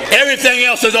school. Everything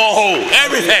else is on hold.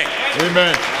 Everything.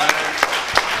 Amen.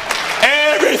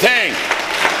 Everything.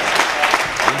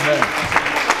 Amen.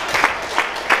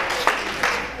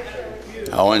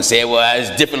 I wouldn't say, well, it's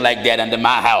different like that under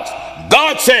my house.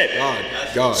 God said,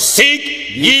 God.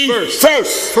 seek ye first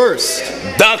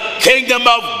the kingdom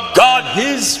of God,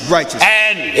 His righteousness.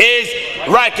 and His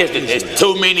righteousness. There's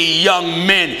too many young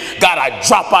men gotta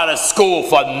drop out of school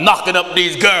for knocking up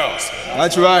these girls.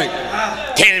 That's right.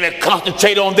 Can't even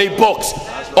concentrate on their books,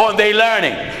 on their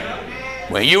learning.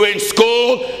 When you're in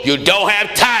school, you don't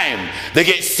have time to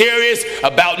get serious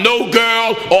about no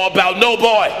girl or about no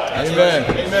boy. Amen.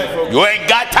 You ain't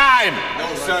got time.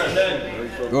 No, sir.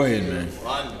 Go ahead, man.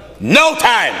 No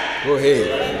time. Go ahead.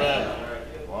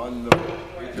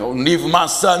 Don't even my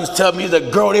sons tell me the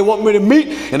girl they want me to meet,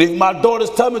 and even my daughters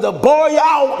tell me the boy you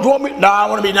want me. No, I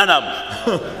want to meet none of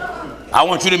them. I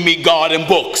want you to meet God in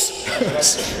books.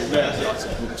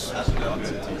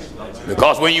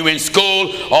 Because when you're in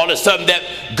school, all of a sudden that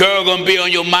girl gonna be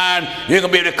on your mind. You're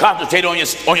gonna be able to concentrate on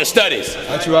your studies.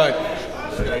 That's right.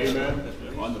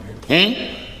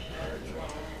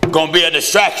 Gonna be a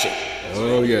distraction.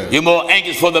 Oh yeah. You're more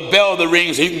anxious for the bell to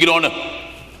ring so you can get on the.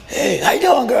 Hey, how you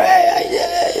doing, girl? Hey.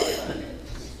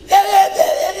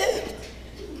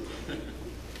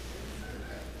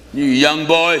 You young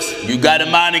boys, you got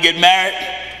in mind to get married?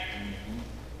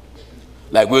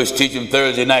 Like we was teaching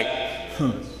Thursday night,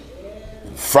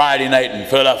 Friday night in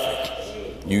Philadelphia.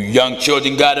 You young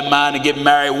children got in mind to get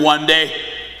married one day.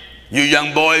 You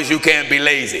young boys, you can't be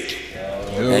lazy.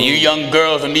 And you young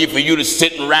girls, I need for you to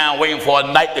sit around waiting for a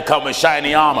knight to come in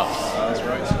shiny armor.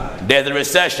 There's a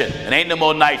recession, and ain't no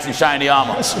more knights in shiny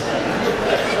armor.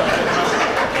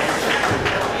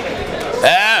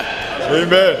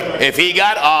 Amen. If he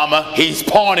got armor, he's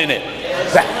pawning it.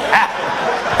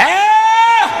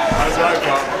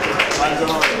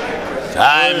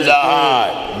 Times are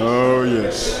hard. Oh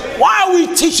yes. Why are we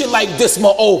teaching like this?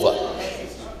 Moreover,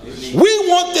 we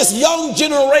want this young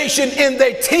generation in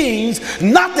their teens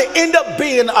not to end up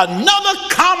being another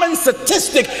common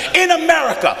statistic in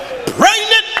America.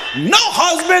 Pregnant, no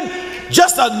husband,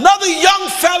 just another young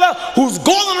fella who's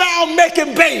going around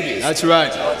making babies. That's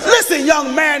right. Listen,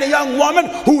 young man and young woman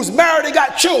who's married and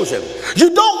got children. You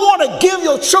don't want to give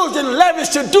your children leverage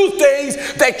to do things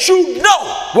that you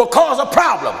know will cause a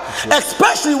problem. Right.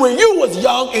 Especially when you was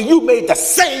young and you made the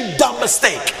same dumb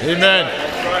mistake. Amen.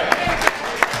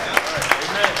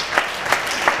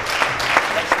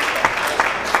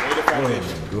 Go ahead.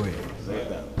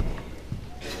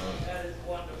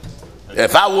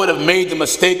 If I would have made the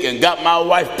mistake and got my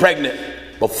wife pregnant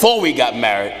before we got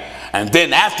married, and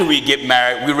then after we get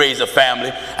married, we raise a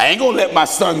family, I ain't gonna let my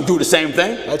son do the same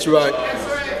thing. That's right.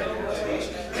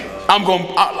 I'm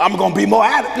gonna be more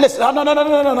adamant. Listen,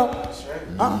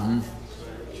 no.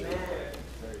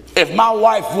 If my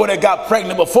wife would have got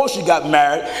pregnant before she got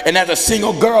married, and as a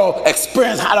single girl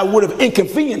experienced how that would have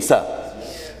inconvenienced her,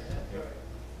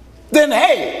 then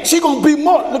hey, she gonna be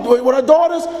more. Look, with her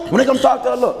daughters, when they come talk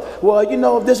to her, look, well, you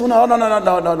know, if this one,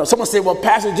 no. Someone said, well,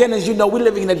 Pastor Jennings, you know, we're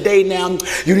living in a day now,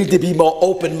 you need to be more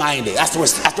open-minded. That's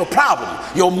the problem.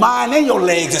 Your mind and your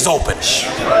legs is open.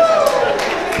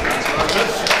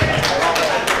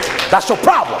 That's your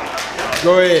problem.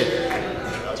 Go ahead.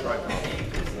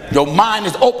 Your mind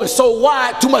is open so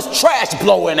wide, too much trash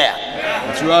blow in there.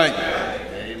 That's right.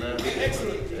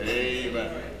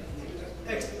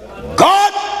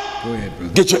 God, go ahead,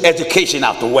 brother. Get your education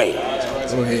out the way.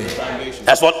 Go ahead.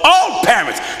 That's what all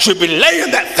parents should be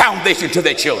laying that foundation to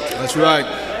their children. That's right.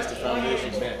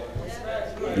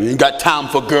 You ain't got time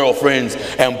for girlfriends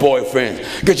and boyfriends.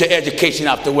 Get your education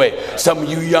out the way. Some of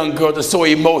you young girls are so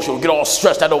emotional, get all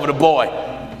stressed out over the boy.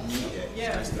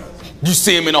 You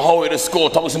see him in the hallway of the school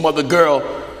talking to some other girl,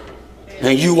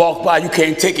 and you walk by, you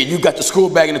can't take it. You got the school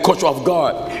bag and the caught you off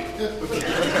guard.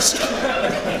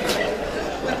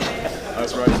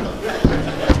 That's right.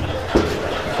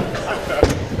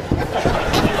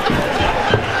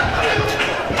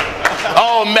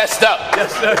 All messed up.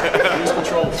 Yes, sir.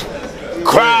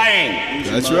 Crying.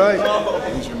 That's right.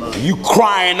 You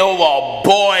crying over a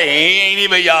boy, he ain't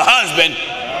even your husband.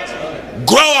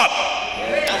 Grow up.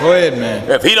 Go ahead, man.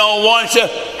 If he don't want you,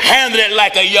 handle it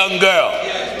like a young girl.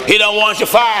 He don't want you,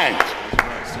 fine.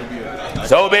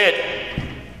 So be it.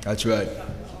 That's right.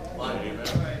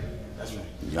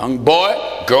 Young boy,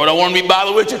 girl don't want to be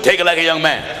bothered with you, take it like a young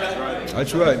man.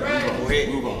 That's right.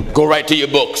 Go right to your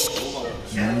books.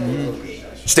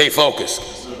 Stay focused.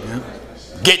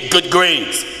 Get good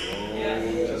grades.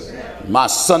 My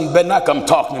son better not come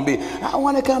talking to me. I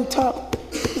want to come talk.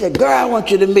 He said, girl, I want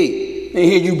you to meet. And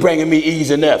here you bringing me E's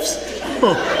and F's.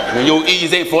 And your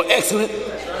E's ain't for excellent.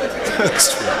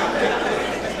 That's right.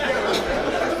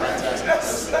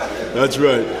 That's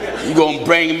right. You gonna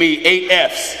bring me 8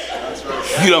 F's.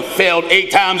 You done failed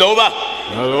 8 times over.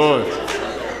 My Lord.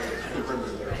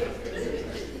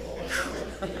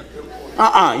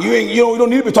 You don't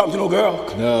need to be talking to no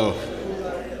girl. No.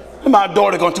 My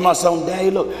daughter going to my son,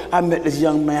 Daddy, look, I met this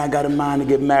young man, I got in mind to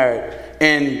get married,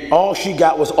 and all she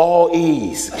got was all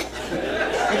E's.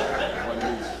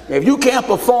 If you can't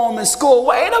perform in school,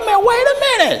 wait a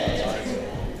minute.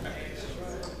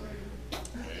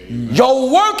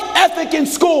 Your work ethic in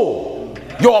school,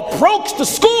 your approach to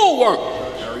schoolwork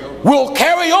will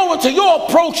carry over to your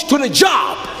approach to the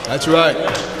job. That's right.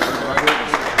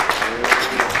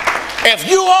 If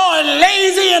you are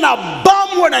lazy and a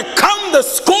bum when it comes to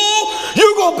school,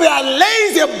 you're going to be a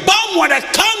lazy bum when it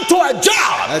comes to a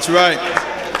job. That's right.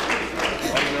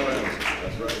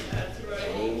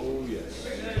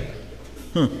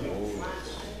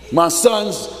 My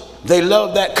sons, they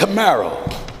love that Camaro,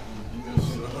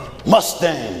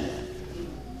 Mustang,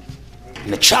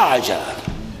 and the Charger.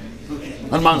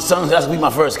 One of my sons, that's gonna be my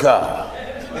first car.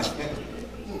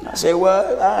 I say,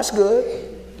 well, that's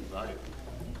good.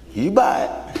 You buy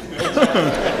it.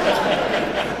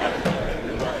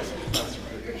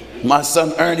 My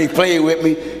son Ernie played with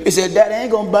me. He said, Daddy, I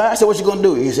ain't gonna buy it. I said, what you gonna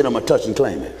do? He said, I'm gonna touch and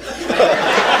claim it.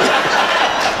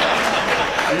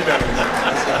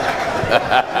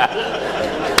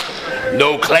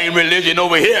 No claim religion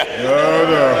over here.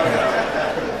 No.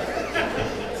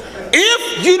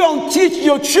 If you don't teach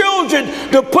your children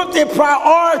to put their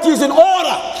priorities in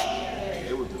order,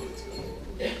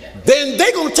 then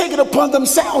they're going to take it upon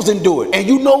themselves and do it. And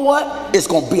you know what? It's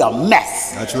going to be a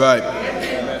mess. That's right.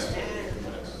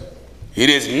 It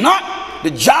is not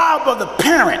the job of the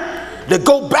parent to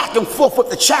go back and forth with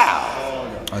the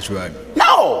child. That's right.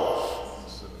 No.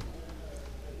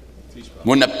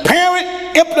 When the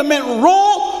parent implement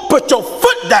rule, put your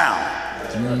foot down.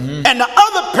 And the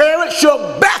other parent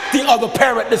should back the other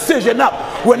parent decision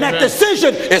up when that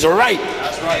decision is right.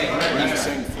 That's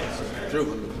right.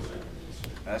 True.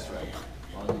 That's right.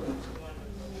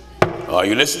 Are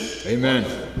you listening? Amen.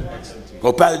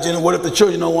 Well, Pastor Jenny, what if the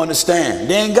children don't understand?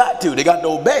 They ain't got to. They got to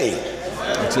obey.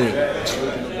 That's it.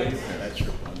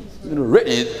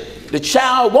 The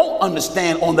child won't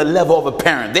understand on the level of a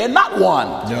parent. They're not one.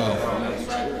 No.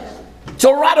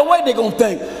 So right away they're going to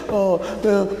think, oh,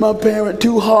 my parent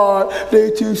too hard, they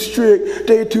too strict,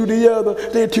 they too the other,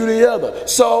 they too the other.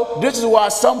 So this is why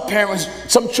some parents,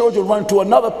 some children run to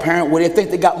another parent where they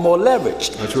think they got more leverage.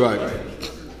 That's right.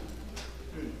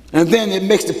 And then it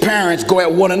makes the parents go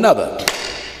at one another.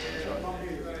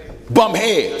 Bump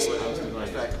heads.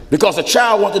 Because the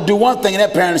child wants to do one thing and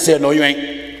that parent said, no, you ain't.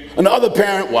 And the other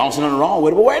parent, well, I don't see nothing wrong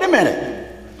with it, but wait a minute.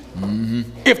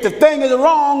 If the thing is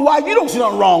wrong, why you don't see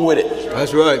nothing wrong with it?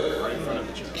 That's right.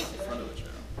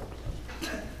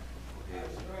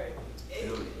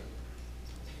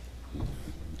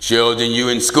 Children, you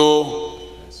in school?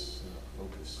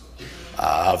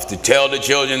 I have to tell the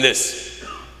children this.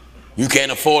 You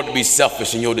can't afford to be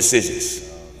selfish in your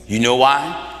decisions. You know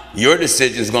why? Your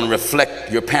decision is going to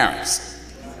reflect your parents.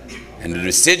 And the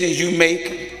decisions you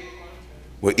make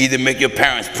will either make your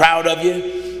parents proud of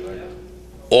you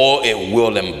or it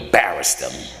will embarrass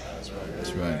them.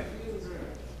 That's right.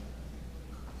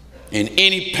 And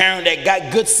any parent that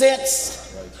got good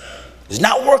sense is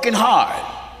not working hard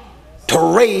to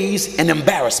raise an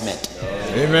embarrassment.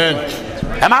 Amen.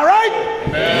 Am I right?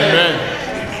 Amen.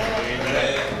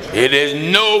 It is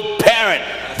no parent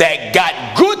that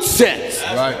got good sense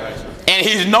Right. and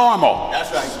he's normal.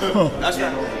 That's right. That's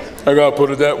right. I gotta put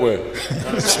it that way.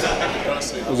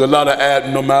 There's a lot of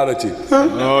abnormality.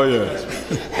 Oh,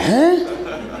 yeah.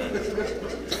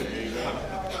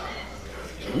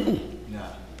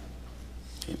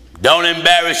 Don't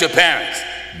embarrass your parents.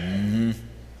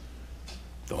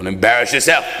 Don't embarrass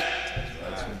yourself.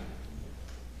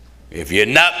 If you're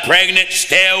not pregnant,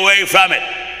 stay away from it.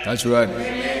 That's right.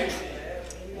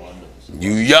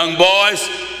 You young boys,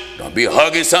 don't be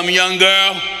hugging some young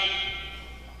girl,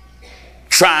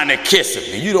 trying to kiss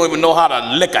her, and you don't even know how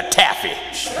to lick a taffy.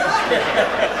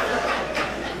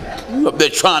 You up there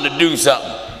trying to do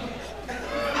something.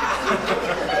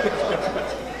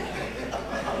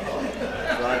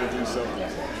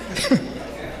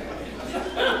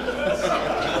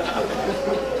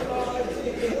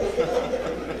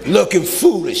 Looking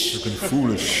foolish. Looking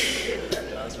foolish.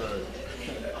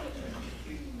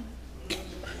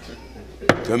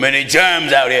 Too many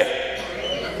germs out here.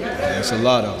 That's a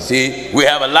lot of them. See, we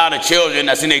have a lot of children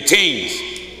that's in their teens,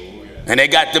 and they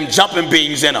got them jumping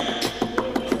beans in them.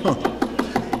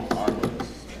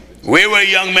 We were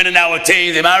young men in our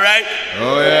teens, am I right?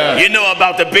 Oh, yeah. You know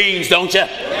about the beans, don't you?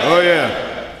 Oh, yeah.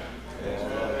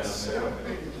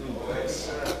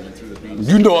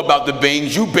 You know about the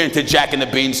beans. You've been to Jack and the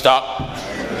Beanstalk.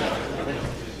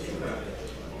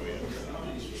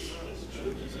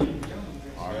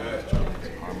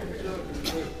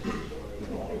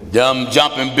 Them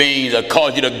jumping beans will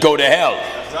cause you to go to hell.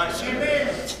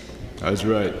 That's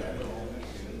right.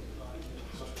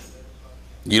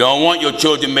 You don't want your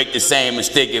children to make the same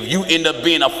mistake. If you end up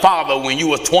being a father when you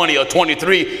was 20 or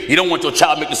 23, you don't want your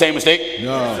child to make the same mistake.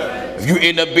 No. If you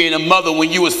end up being a mother when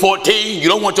you was 14, you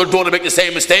don't want your daughter to make the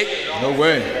same mistake. No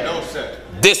way. No, sir.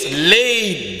 This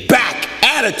laid back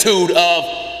attitude of,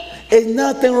 There's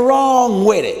nothing wrong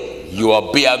with it. you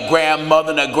will be a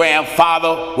grandmother and a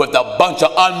grandfather with a bunch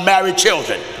of unmarried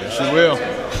children. Yes, you will.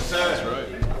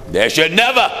 There should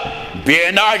never be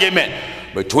an argument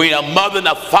between a mother and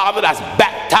a father that's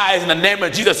baptized in the name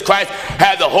of Jesus Christ,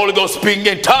 have the Holy Ghost speaking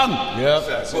in tongue.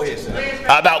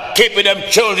 About keeping them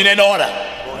children in order.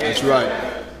 That's right.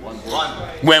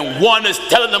 When one is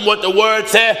telling them what the word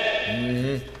said,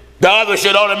 the other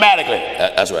should automatically.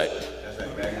 That's right.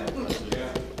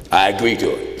 I agree to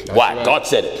it. Why? Right. God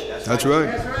said it. That's right.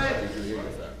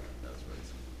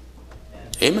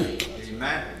 Amen.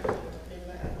 Amen.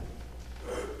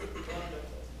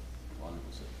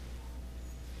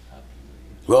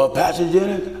 Well, Pastor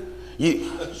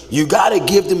Jennings, you got to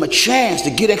give them a chance to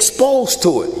get exposed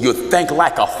to it. You think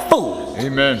like a fool.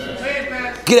 Amen.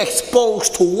 Get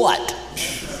exposed to what?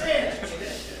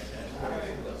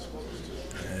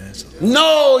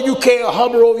 No, you can't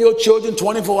hover over your children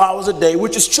 24 hours a day,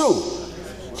 which is true.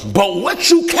 But what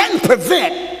you can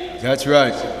prevent, That's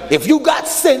right. if you got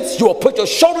sense, you'll put your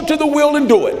shoulder to the wheel and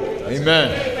do it. Amen.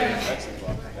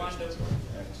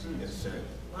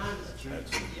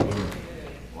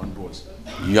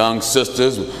 Young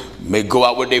sisters may go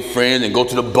out with their friends and go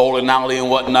to the bowling alley and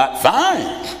whatnot.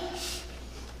 Fine.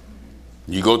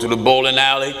 You go to the bowling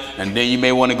alley and then you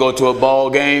may want to go to a ball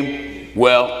game.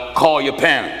 Well, call your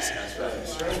parents.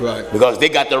 That's right. Because they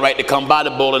got the right to come by the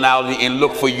bowling alley and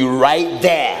look for you right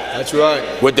there. That's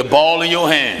right. With the ball in your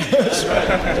hand. That's right.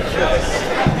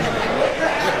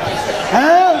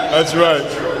 That's right.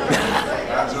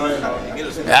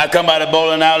 I come by the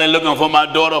bowling alley looking for my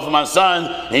daughter or for my son,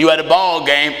 and you at a ball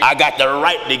game, I got the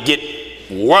right to get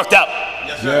worked up.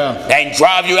 And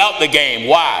drive you out the game.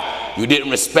 Why? You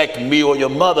didn't respect me or your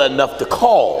mother enough to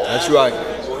call. That's right.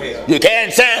 You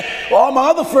can't say, well, all my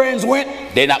other friends went.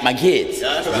 They're not my kids. Go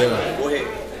ahead.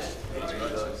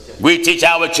 We teach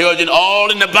our children all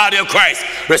in the body of Christ.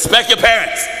 Respect your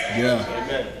parents.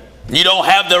 Yeah. You don't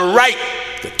have the right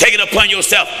to take it upon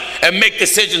yourself and make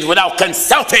decisions without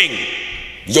consulting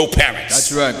your parents.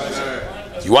 That's right.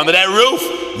 You under that roof,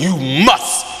 you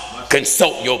must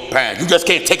consult your parents. You just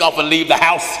can't take off and leave the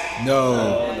house.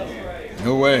 No.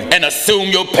 No way. And assume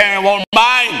your parent won't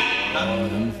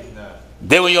mind.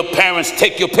 Then when your parents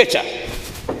take your picture.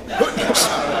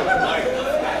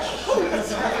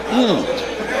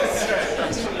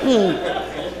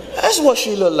 That's what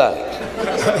she look like.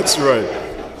 That's right.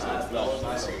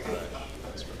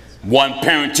 One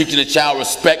parent teaching a child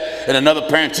respect and another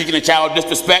parent teaching a child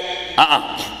disrespect.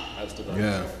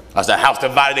 Yeah. That's a house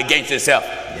divided against itself.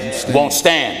 Won't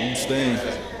stand. Stand.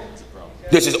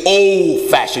 This is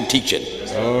old-fashioned teaching.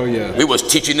 Oh yeah. We was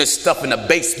teaching this stuff in the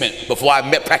basement before I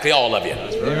met practically all of you.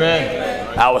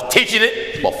 Amen. I was teaching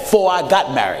it before I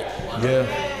got married.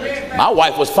 Yeah. My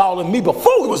wife was following me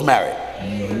before we was married.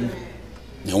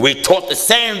 And we taught the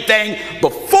same thing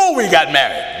before we got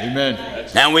married. Amen.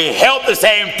 And we held the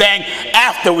same thing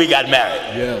after we got married.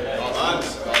 Yeah.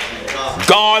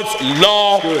 God's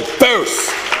law first.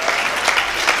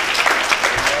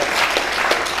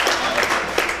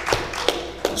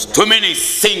 There's too many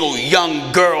single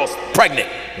young girls pregnant.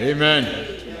 Amen.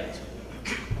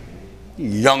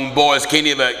 Young boys can't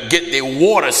even get their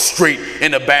water straight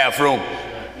in the bathroom.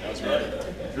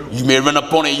 You may run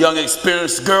up on a young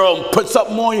experienced girl and put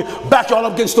something on you, back you all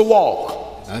up against the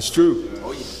wall. That's true.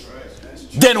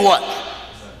 Then what?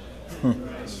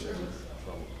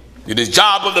 The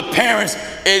job of the parents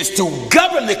is to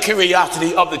govern the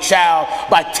curiosity of the child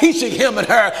by teaching him and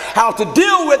her how to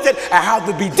deal with it and how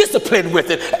to be disciplined with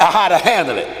it and how to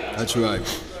handle it. That's right.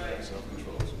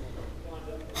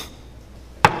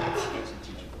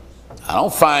 I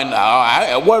don't find,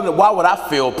 why would I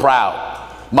feel proud?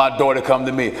 My daughter come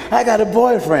to me, I got a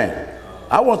boyfriend.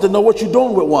 I want to know what you're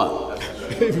doing with one.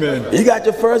 Amen. You got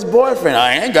your first boyfriend.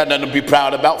 I ain't got nothing to be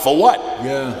proud about. For what?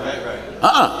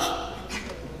 Yeah.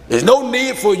 There's no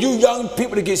need for you young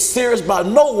people to get serious about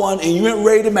no one and you ain't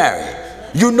ready to marry.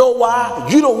 You know why?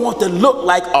 You don't want to look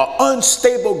like an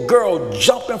unstable girl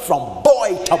jumping from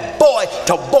boy to boy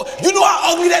to boy. You know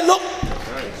how ugly that look?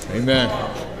 Amen.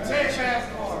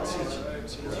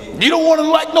 You don't want to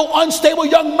look like no unstable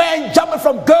young man jumping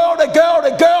from girl to girl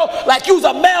to girl like you's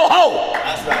a male hoe.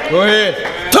 Go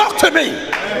ahead. Talk to me.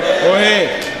 Go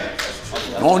ahead.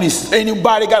 Only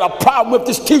anybody got a problem with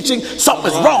this teaching,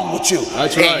 something's wrong with you.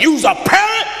 That's right. And you's a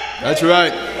parent. That's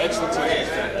right. Excellent.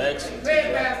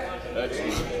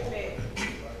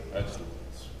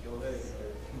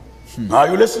 Are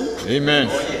you listening? Amen.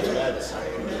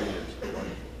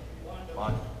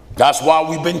 That's why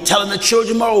we've been telling the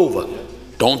children moreover.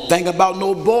 Don't think about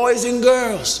no boys and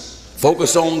girls.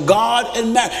 Focus on God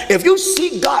and marriage. If you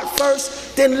seek God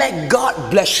first, then let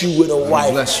God bless you with a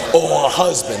wife or a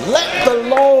husband. Let the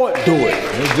Lord do it.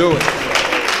 He'll do it.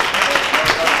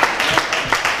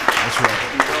 That's right.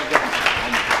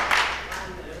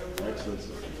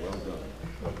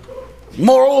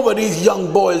 Moreover, these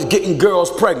young boys getting girls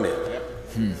pregnant.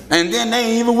 And then they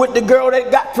ain't even with the girl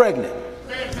that got pregnant.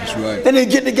 That's right. Then they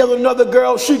get together with another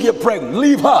girl, she get pregnant.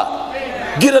 Leave her.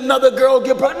 Get another girl,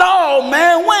 get pregnant. No,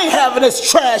 man, we ain't having this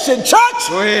trash in church.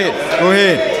 Go ahead. Go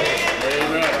ahead.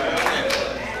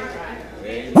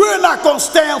 We're not going to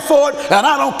stand for it, and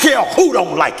I don't care who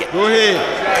don't like it. Go ahead.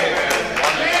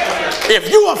 If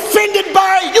you're offended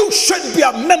by it, you shouldn't be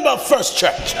a member of First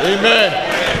Church. Amen.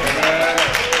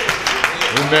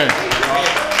 Amen.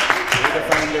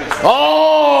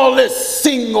 All this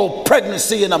single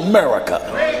pregnancy in America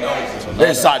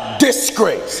is a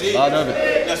disgrace. A lot of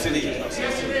it.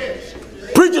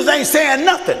 Preachers ain't saying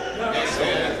nothing.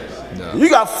 No. You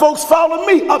got folks following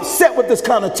me upset with this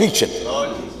kind of teaching.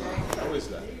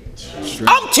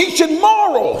 I'm teaching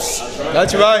morals.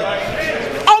 That's right.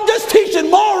 I'm just teaching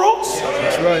morals.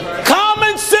 That's right.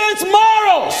 Common sense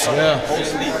morals. Yeah.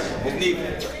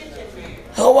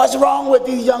 Oh, what's wrong with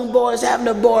these young boys having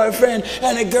a boyfriend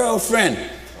and a girlfriend?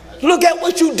 Look at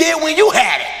what you did when you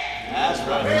had it. That's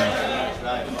right. That's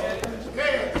right.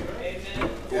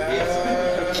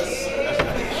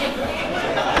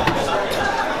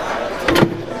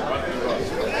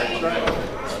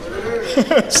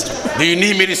 Do you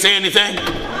need me to say anything?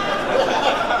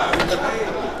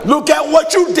 Look at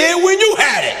what you did when you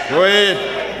had it. Go ahead.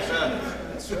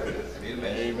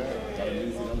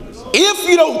 If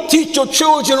you don't teach your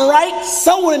children right,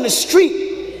 someone in the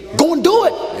street gonna do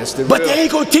it. Yes, they but will. they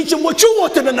ain't gonna teach them what you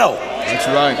want them to know. That's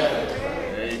right.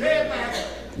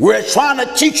 We're trying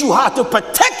to teach you how to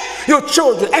protect your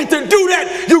children, and to do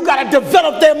that, you gotta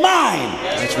develop their mind.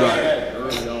 That's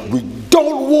right. We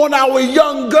don't want our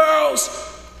young girls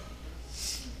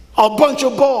a bunch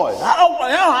of boys. I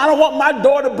don't want my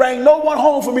daughter to bring no one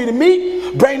home for me to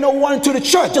meet, bring no one to the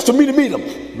church just for me to meet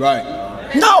them. Right.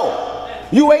 No.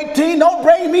 You 18, don't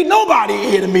bring me nobody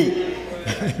here to meet.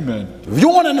 Amen. If you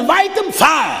want to invite them,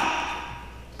 fine.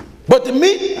 But to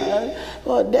meet,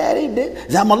 well, Daddy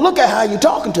did. I'm going to look at how you're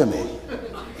talking to me.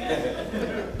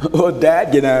 Oh,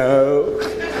 Dad, you know.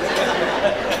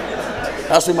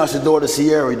 That's what my daughter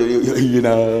Sierra do, you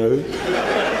know.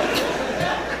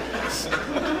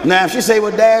 Now, if she say,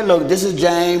 well, Dad, look, this is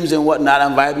James and whatnot, I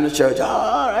invite him to church. Oh,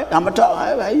 all right, I'm going to talk.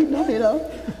 How you know, you know.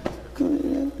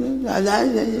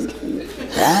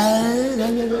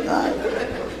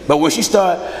 But when she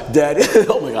start, Daddy,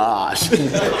 oh my gosh.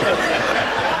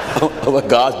 Oh my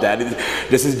gosh, Daddy,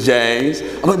 this is James.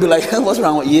 I'm going to be like, what's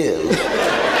wrong with you?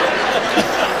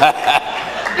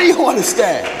 Do you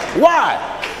understand? Why?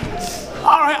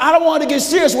 All right, I don't want to get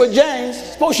serious with James.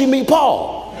 Suppose you meet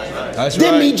Paul. That's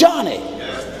Then right. meet Johnny.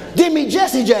 Then meet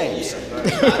Jesse James.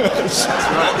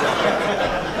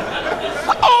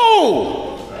 Oh!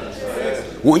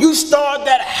 When you start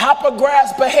that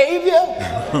hypergrass behavior,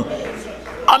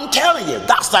 I'm telling you,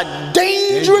 that's a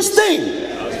dangerous thing.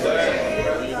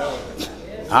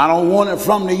 I don't want it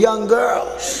from the young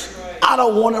girls. I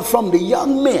don't want it from the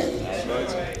young men.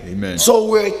 Amen. So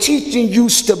we're teaching you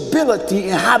stability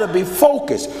and how to be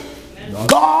focused.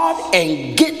 God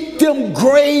and get them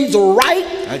grades right.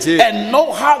 That's it. And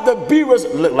know how to be.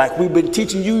 Look, like we've been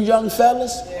teaching you young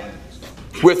fellas.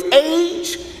 With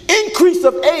age, increase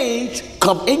of age,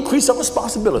 come increase of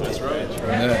responsibility. That's right.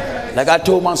 Amen. Like I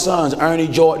told my sons, Ernie,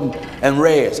 Jordan, and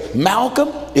Rez, Malcolm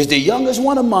is the youngest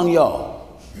one among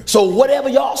y'all. So whatever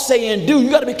y'all say and do, you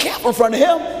got to be careful in front of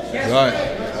him.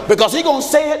 Right. Because he's going to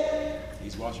say it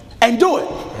and do it.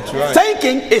 That's right.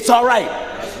 Thinking it's all right.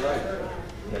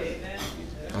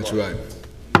 That's right.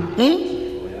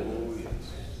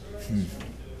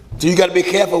 So you got to be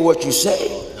careful what you say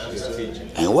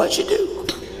and what you do.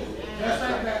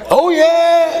 Oh,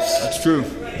 yes. That's true.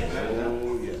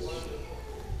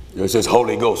 This is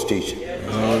Holy Ghost teaching.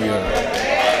 Oh, yeah.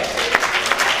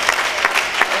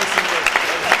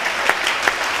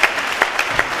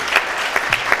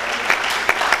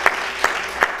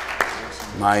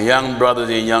 My young brothers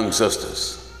and young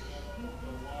sisters,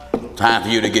 time for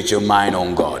you to get your mind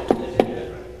on God.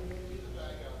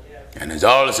 And it's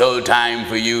also time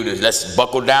for you to let's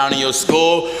buckle down in your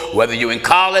school, whether you're in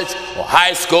college or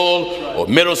high school or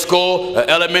middle school or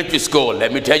elementary school.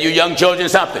 Let me tell you young children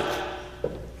something.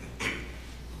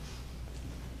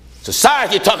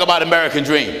 Society talk about American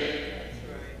dream.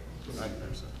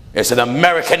 It's an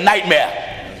American nightmare.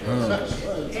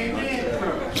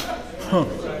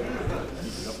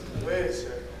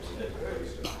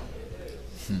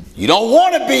 You don't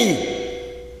want to be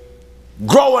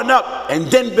growing up and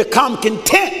then become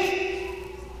content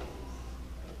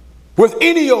with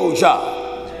any old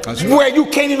job. That's right. Where you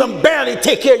can't even barely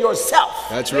take care of yourself.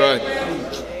 That's right.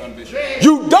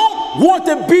 You don't want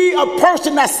to be a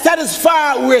person that's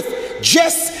satisfied with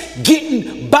just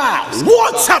getting by.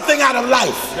 Want something out of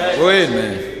life. Go ahead,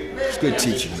 man. It's good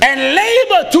teaching. And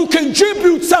labor to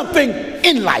contribute something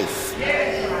in life.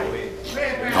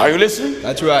 Are you listening?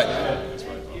 That's right.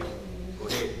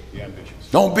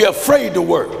 Don't be afraid to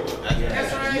work.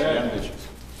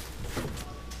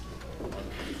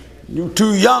 You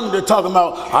too young to talk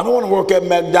about, I don't want to work at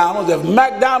McDonald's. If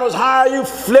McDonald's hire you,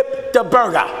 flip the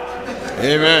burger.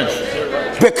 Amen.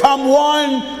 Become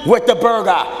one with the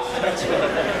burger.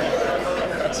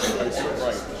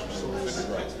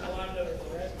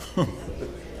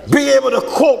 Be able to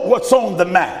quote what's on the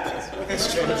map.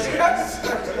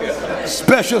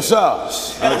 Special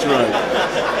sauce. That's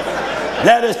right.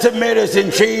 Lettuce, tomatoes,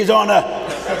 and cheese on a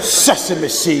sesame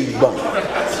seed bun.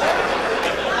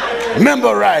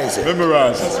 Memorize it.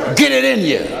 Memorize. Get it in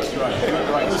you.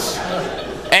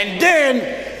 And then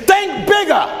think bigger.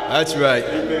 That's right.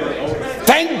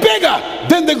 Think bigger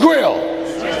than the grill.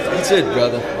 That's it,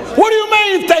 brother. What do you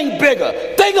mean think bigger?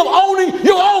 Think of owning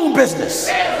your own business.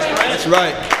 That's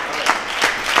right.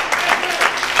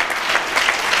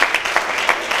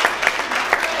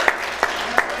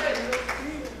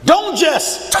 Don't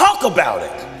just talk about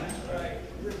it.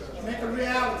 Make a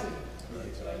reality.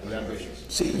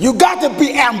 See, you got to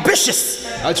be ambitious.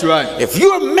 That's right. If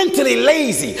you're mentally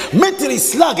lazy, mentally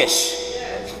sluggish.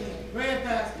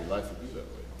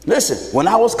 Listen, when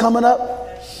I was coming up,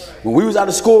 when we was out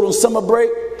of school on summer break,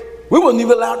 we wasn't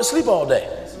even allowed to sleep all day.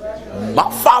 My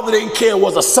father didn't care it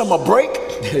was a summer break.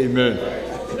 Amen.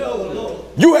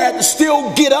 You had to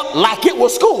still get up like it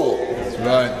was school. That's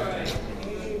right.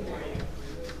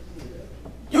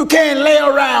 You can't lay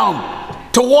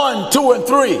around to 1, 2, and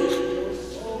 3.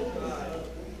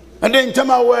 And then tell me,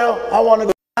 well, I want to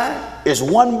go. It's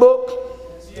one book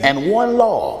and one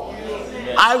law.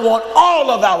 I want all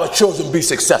of our children to be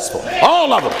successful.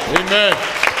 All of them. Amen.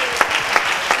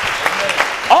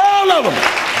 All of them.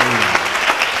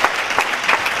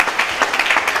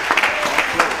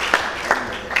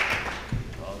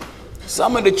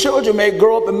 Some of the children may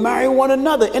grow up and marry one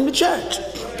another in the church.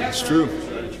 That's true.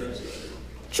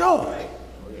 Sure.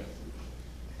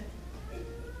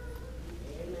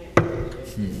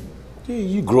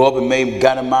 You grow up and maybe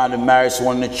got in mind to marry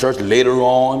someone in the church later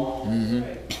on.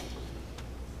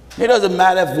 It doesn't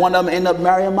matter if one of them end up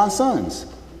marrying my sons.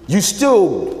 You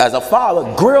still, as a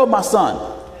father, grill my son.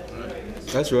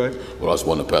 That's right. Well, that's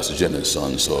one of Pastor Jennings'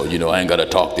 sons, so, you know, I ain't got to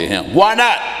talk to him. Why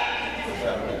not?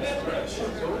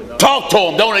 Talk to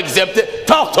him. Don't accept it.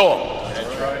 Talk to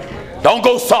him. Don't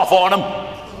go soft on him.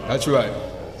 That's right.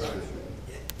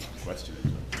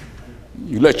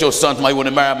 You let your son, somebody want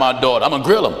to marry my daughter, I'm going to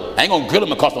grill him. I ain't going to grill him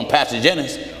because I'm Pastor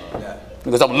Jennings.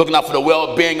 Because I'm looking out for the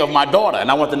well-being of my daughter, and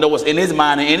I want to know what's in his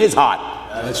mind and in his heart.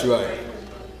 That's right.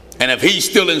 And if he's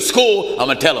still in school, I'm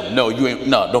going to tell him, no, you ain't,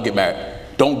 no, don't get married.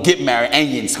 Don't get married and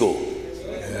you're in school.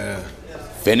 Yeah.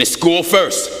 Finish school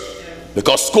first,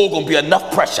 because school going to be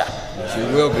enough pressure. Yes, it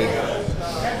will be.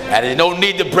 And there's no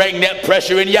need to bring that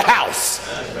pressure in your house.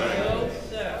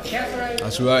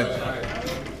 That's right.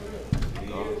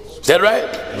 Is that right?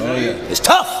 Oh, yeah. It's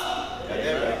tough.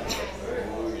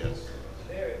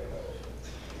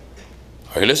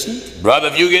 Are you listening? Brother,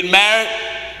 if you get married,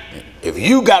 if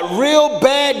you got real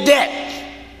bad debt,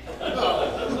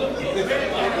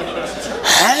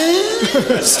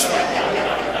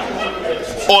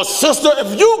 or sister,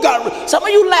 if you got, some of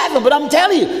you laughing, but I'm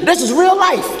telling you, this is real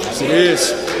life. Yes, it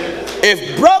is.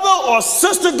 If brother or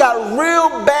sister got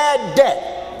real bad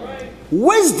debt,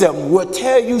 wisdom will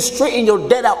tell you straighten your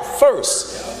debt out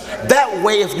first. That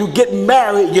way, if you get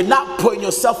married, you're not putting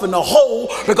yourself in a hole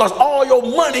because all your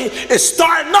money is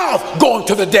starting off going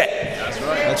to the debt.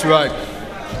 That's right.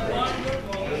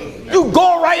 You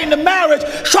go right into marriage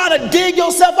trying to dig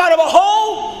yourself out of a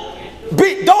hole,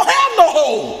 don't have no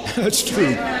hole. That's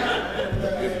true.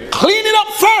 Clean it up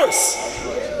first.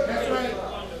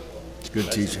 It's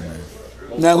good teaching, man.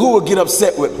 Now, who would get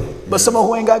upset with me? But someone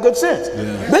who ain't got good sense.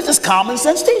 Yeah. This is common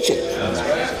sense teaching.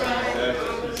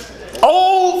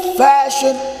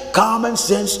 Old-fashioned common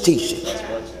sense teaching.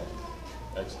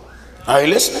 Are you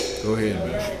listening? Go ahead,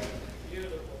 man.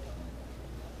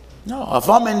 No, if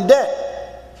I'm in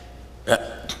debt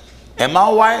and my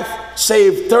wife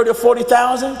saved 30 or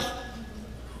 40,000,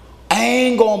 I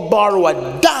ain't gonna borrow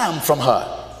a dime from her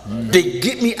to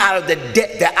get me out of the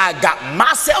debt that I got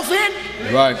myself in.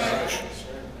 Right.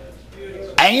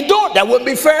 I ain't doing it. That wouldn't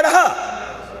be fair to her.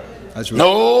 That's right.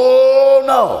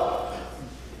 No.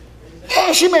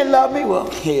 Hey, she may love me. Well,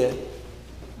 here.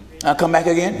 I'll come back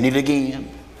again. Need it again.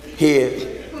 Here.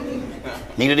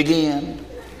 Need it again.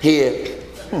 Here.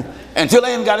 Until I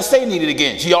ain't got to say need it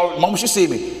again. She already, the moment she see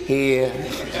me. Here.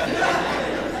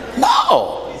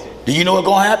 No. Do you know what's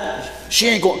going to happen?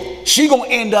 She going to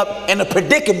end up in a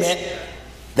predicament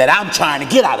that I'm trying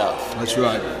to get out of. That's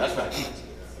right.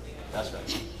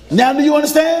 Now do you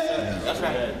understand? Yeah. That's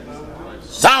right.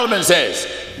 Solomon says,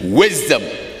 wisdom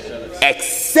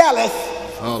excelleth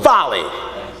folly,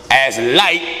 as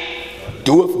light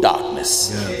doeth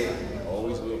darkness. Yeah.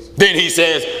 Then he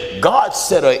says, God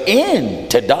set an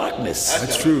end to darkness.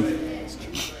 That's true.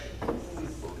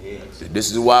 This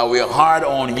is why we're hard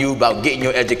on you about getting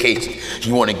your education.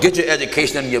 You want to get your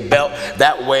education under your belt.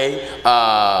 That way,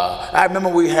 I remember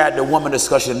we had the woman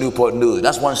discussion in Newport News.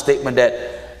 That's one statement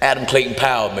that Adam Clayton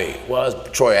Powell made. Well, it's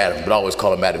Troy Adams, but I always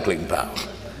call him Adam Clayton Powell.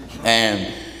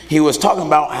 And he was talking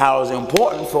about how it's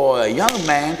important for a young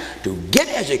man to get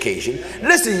education.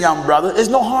 Listen, young brother, there's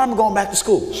no harm in going back to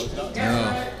school.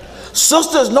 No.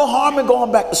 Sister, there's no harm in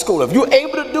going back to school. If you're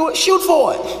able to do it, shoot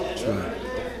for it. That's right.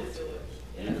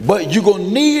 But you're going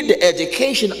to need the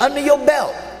education under your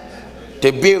belt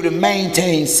to be able to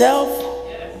maintain self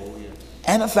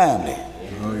and a family.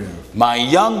 Oh, yeah. My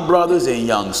young brothers and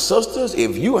young sisters,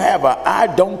 if you have a I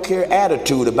don't care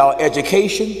attitude about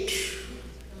education,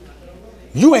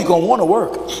 you ain't going to want to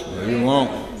work. No, you won't.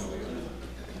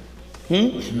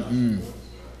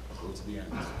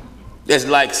 It's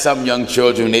like some young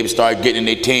children, they start getting in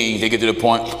their teens, they get to the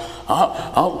point,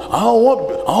 I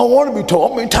don't want to be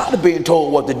told. I'm tired of being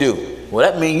told what to do. Well,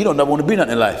 that means you don't never want to be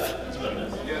nothing in life.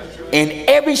 In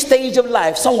every stage of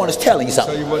life, someone is telling you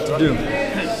something. Tell you what to do.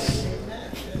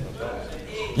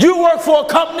 You work for a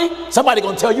company, somebody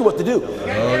gonna tell you what to do. Oh,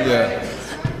 yeah.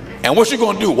 And what you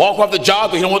gonna do? Walk off the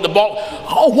job because you don't want the boss?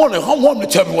 I don't want them to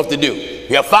tell me what to do.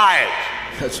 You're fired.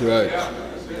 That's right.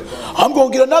 I'm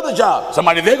gonna get another job.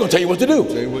 Somebody there gonna tell you what to do.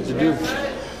 Tell you what to do.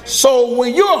 So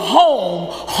when you're home,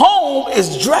 home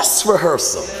is dress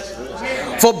rehearsal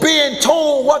for being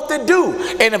told what to do.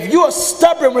 And if you're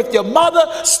stubborn with your mother,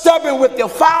 stubborn with your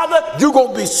father, you're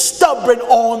going to be stubborn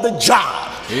on the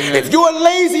job. Amen. If you're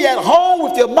lazy at home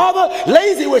with your mother,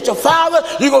 lazy with your father,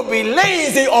 you're going to be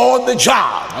lazy on the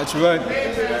job. That's right.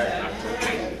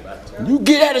 You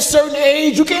get at a certain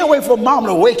age, you can't wait for mom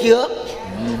to wake you up,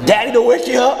 daddy to wake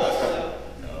you up.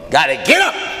 Got to get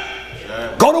up.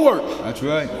 Go to work. That's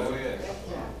right.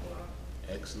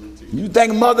 You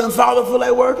think mother and father feel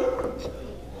like working?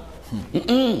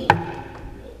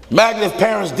 Imagine if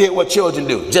parents did what children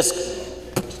do. Just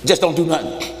don't do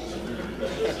nothing.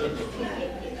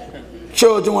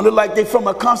 Children want to look like they're from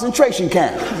a concentration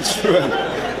camp. That's right.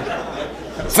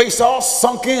 Face all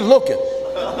sunk in looking.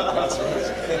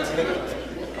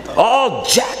 All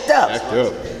jacked up. Backed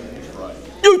up.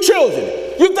 You children,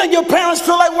 you think your parents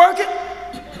feel like working?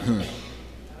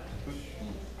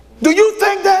 Do you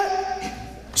think that?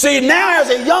 See, now as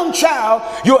a young child,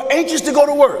 you're anxious to go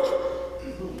to work.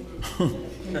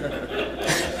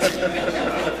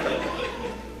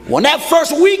 When that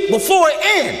first week before it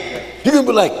ends, you're going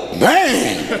to be like,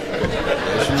 man.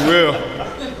 Yes, you will.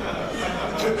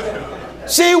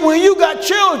 See, when you got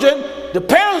children, the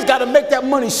parents got to make that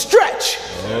money stretch.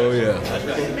 Oh, yeah.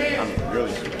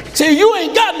 See, you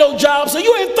ain't got no job, so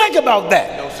you ain't think about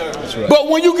that. That's right. But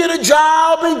when you get a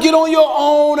job and get on your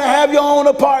own and have your own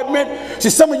apartment, see,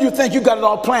 some of you think you got it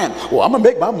all planned. Well, I'm going to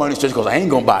make my money stretch because I ain't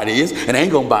going to buy this and I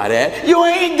ain't going to buy that. You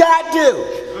ain't got to.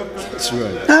 That's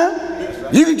right. Huh?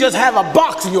 You can just have a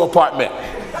box in your apartment.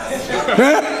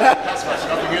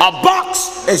 A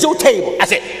box is your table.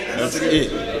 That's it. That's it.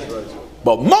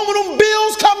 But moment them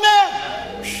bills come there,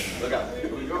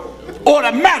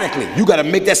 automatically you got to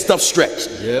make that stuff stretch.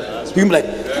 Yeah. You can be like,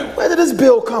 where did this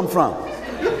bill come from?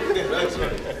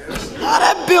 How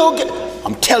that bill get?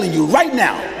 I'm telling you right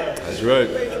now. That's right.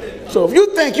 So if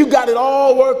you think you got it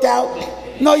all worked out,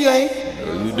 no you ain't.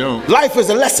 No, you don't. Life is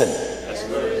a lesson.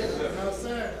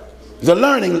 It's a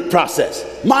learning process.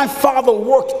 My father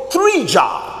worked 3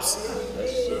 jobs.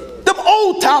 Them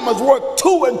old timers worked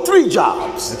 2 and 3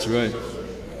 jobs. That's right.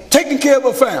 Taking care of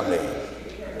a family.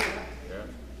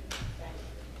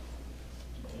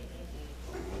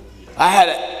 I had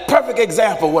a perfect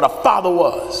example of what a father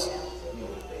was.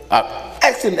 An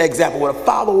excellent example of what a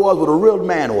father was, what a real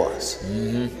man was.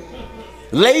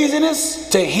 Laziness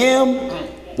to him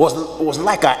was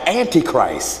like an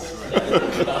antichrist.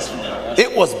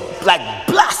 It was like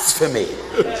blasphemy.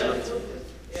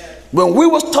 When we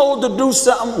was told to do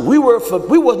something, we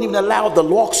wasn't even allowed to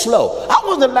walk slow. I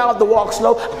wasn't allowed to walk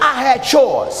slow. I had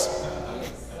chores.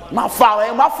 My father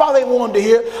ain't wanted to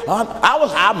hear.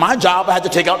 My job, I had to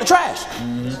take out the trash.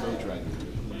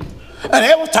 And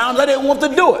there was times I didn't want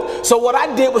to do it. So what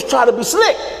I did was try to be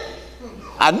slick.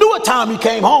 I knew what time he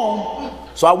came home,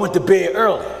 so I went to bed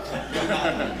early.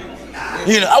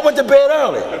 I went to bed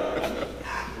early.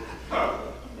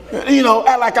 You know,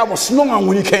 act like I was snoring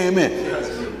when he came in.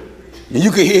 And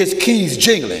you could hear his keys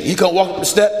jingling. He come walk up the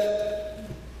step.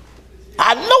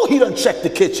 I know he done checked the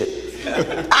kitchen.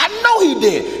 I know he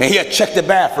did. And he'll check the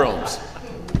bathrooms.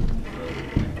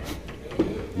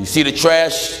 You see the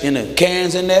trash in the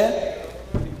cans in there?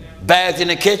 Bags in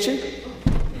the kitchen?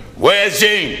 Where's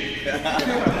Gene?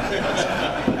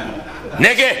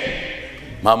 Nicky?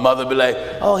 My mother be like,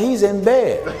 oh, he's in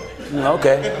bed.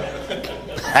 Okay.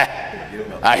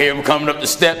 I hear him coming up the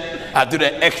step. I do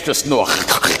that extra snore.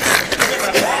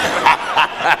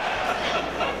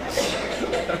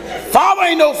 Father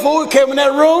ain't no fool. He came in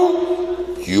that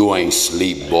room. You ain't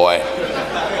sleep, boy.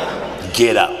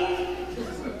 Get up.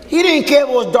 He didn't care if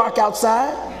it was dark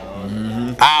outside.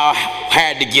 I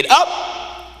had to get up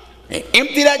and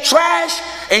empty that trash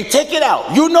and take it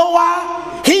out. You know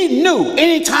why? He knew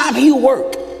anytime he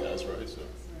worked,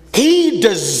 he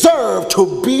deserved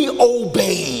to be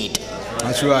obeyed.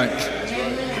 That's right.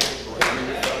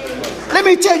 Let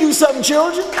me tell you something,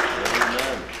 children.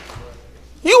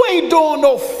 You ain't doing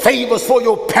no favors for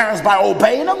your parents by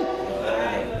obeying them.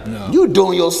 No. You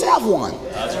doing yourself one.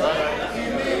 That's right.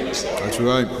 That's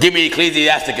right. Give me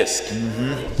Ecclesiasticus.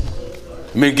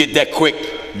 Let me get that quick.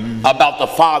 About the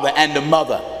father and the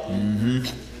mother.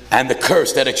 And the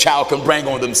curse that a child can bring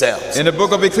on themselves. In the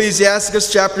book of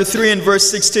Ecclesiasticus, chapter 3 and verse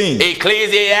 16.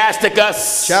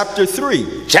 Ecclesiasticus. Chapter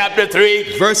 3. Chapter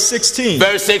 3. Verse 16.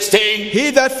 Verse 16.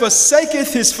 He that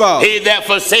forsaketh his father. He that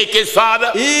forsaketh his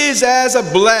father. Is as a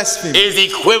blasphemer. Is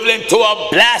equivalent to a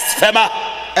blasphemer.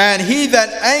 And he that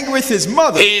angereth his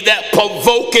mother. He that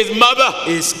provoke his mother.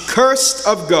 Is cursed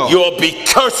of God. You'll be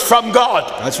cursed from God.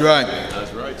 That's right.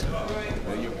 That's right.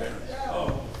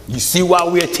 You see why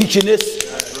we are teaching this?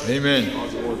 Amen.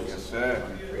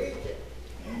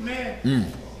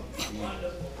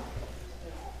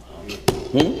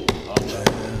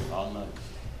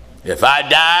 If I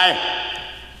die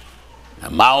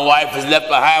and my wife is left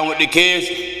behind with the kids,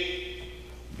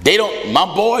 my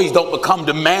boys don't become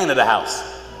the man of the house.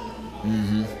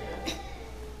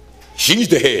 She's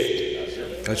the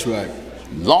head. That's right.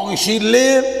 As long as she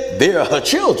lives, they are her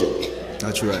children.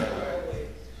 That's right.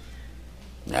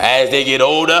 As they get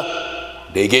older,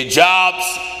 they get jobs,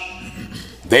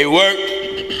 they work.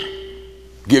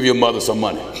 Give your mother some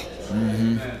money.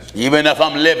 Even if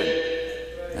I'm living,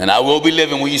 and I will be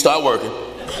living when you start working.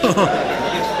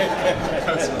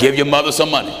 Give your mother some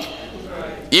money.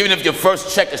 Even if your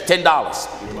first check is $10.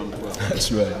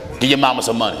 That's right. Give your mama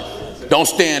some money. Don't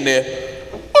stand there.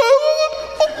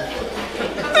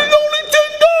 It's only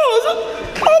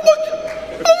 $10. How much?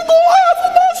 I'm going to have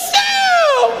for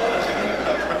myself.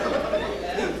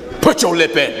 Put your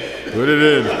lip in. Put it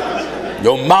in.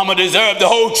 Your mama deserved the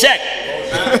whole check.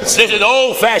 This is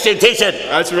old-fashioned teaching.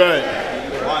 That's right.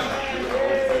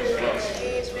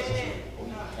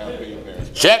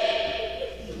 Check.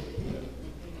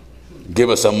 Give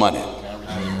us some money.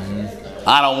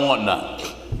 I don't want none.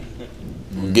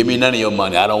 Give me none of your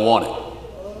money. I don't want it.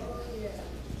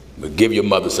 But give your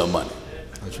mother some money.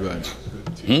 That's right.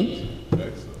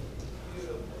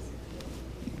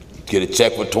 Get a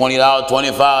check for $20,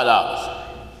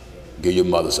 $25. Give your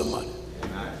mother some money.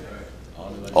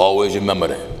 Always remember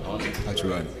that. That's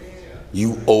right.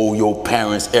 You owe your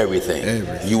parents everything.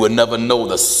 You will never know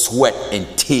the sweat and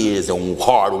tears and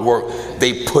hard work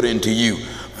they put into you.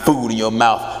 Food in your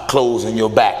mouth, clothes in your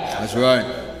back. That's right.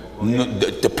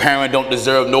 The parent don't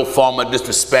deserve no form of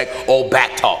disrespect or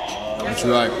back talk. That's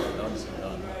right.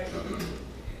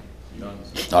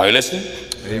 Are you listening?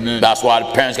 Amen. That's why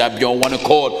the parents got to be on one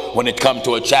accord when it comes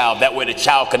to a child. That way the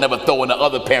child can never throw in the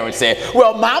other parent saying,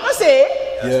 well, mama said.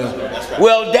 Yeah.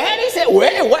 Well, daddy said.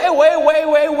 Wait a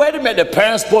minute. The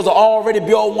parents supposed to already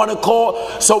be on one accord.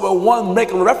 So when one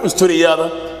make a reference to the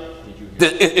other,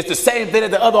 it's the same thing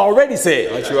that the other already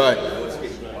said. That's right.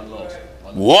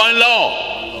 One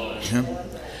law.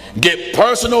 Get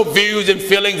personal views and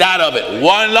feelings out of it.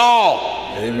 One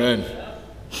law. Amen.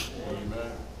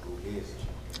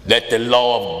 Let the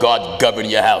law of God govern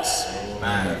your house.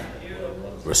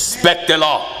 Respect the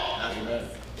law.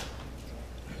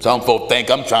 Some folk think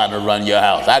I'm trying to run your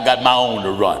house. I got my own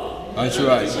to run. That's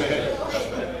right.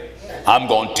 I'm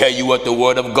going to tell you what the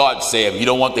word of God says. If you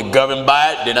don't want to govern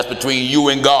by it, then that's between you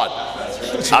and God.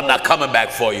 I'm not coming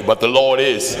back for you, but the Lord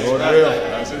is.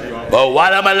 But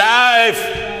while I'm alive,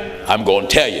 I'm going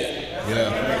to tell you.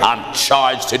 Yeah. I'm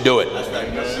charged to do it.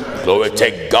 Glory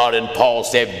to God. And Paul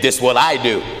said, this will I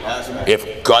do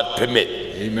if God permit.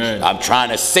 Amen. I'm trying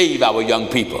to save our young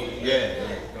people.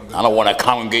 I don't want to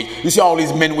congregate. You see all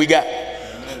these men we got?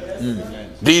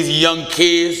 These young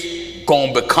kids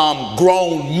going to become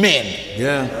grown men.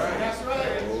 Yeah.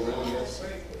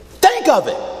 Think of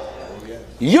it.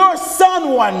 Your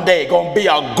son one day gonna be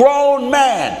a grown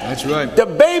man. That's right. The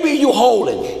baby you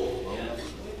holding,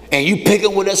 and you pick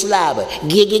him with a saliva.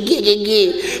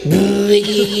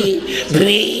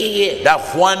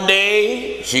 That one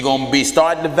day she gonna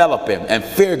start developing, and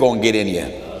fear gonna get in you.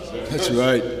 That's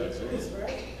right.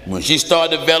 When she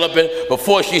start developing,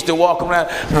 before she used to walk around,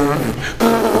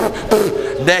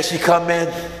 then she come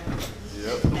in.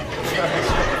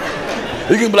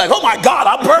 You can be like, oh my God,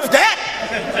 I birthed that.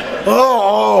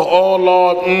 Oh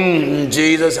Lord,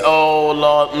 Jesus, oh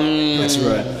Lord. That's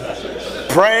right.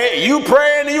 Pray, you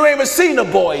praying and you ain't even seen the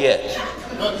boy yet.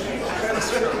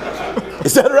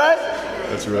 Is that right?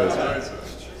 That's right.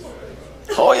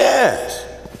 Oh yes.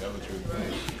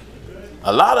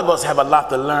 A lot of us have a lot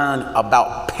to learn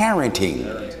about parenting.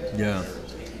 Yeah.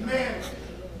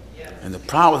 And the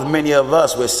problem with many of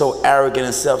us, we're so arrogant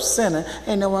and self-centered,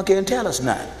 ain't no one can tell us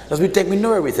nothing. Because we think we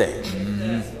know everything.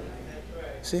 Mm-hmm.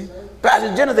 See?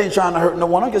 Pastor Jennings ain't trying to hurt no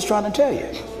one, I'm just trying to tell you.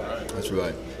 That's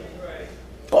right.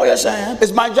 Oh yes I am.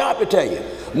 It's my job to tell you.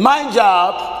 My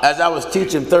job, as I was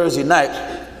teaching Thursday night,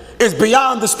 is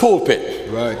beyond this pulpit.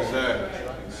 Right.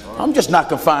 I'm just not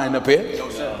confined up here.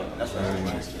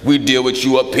 We deal with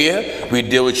you up here. We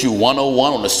deal with you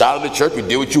one-on-one on the side of the church. We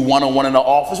deal with you one-on-one in the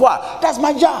office. Why? That's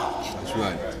my job. That's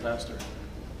right.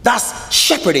 That's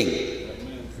shepherding.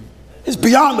 It's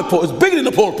beyond the pulpit. It's bigger than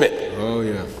the pulpit. Oh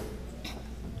yeah.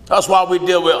 That's why we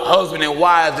deal with husbands and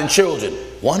wives and children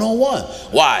one-on-one.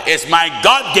 Why? It's my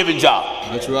God-given job.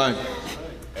 That's right.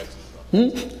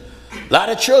 A lot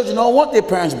of children don't want their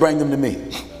parents to bring them to me.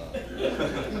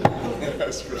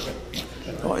 That's right.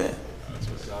 Oh yeah.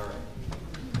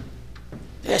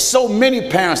 There's so many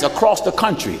parents across the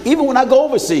country. Even when I go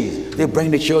overseas, they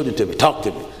bring their children to me, talk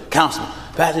to me, counsel me.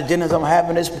 Pastor Jennings, I'm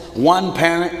having this. One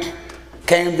parent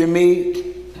came to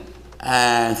me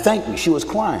and thanked me. She was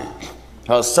crying.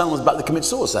 Her son was about to commit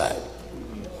suicide.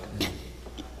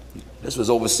 This was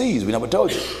overseas. We never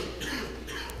told you.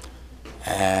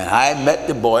 And I met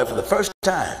the boy for the first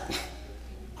time.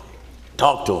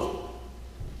 Talked to him.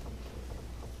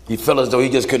 He felt as though he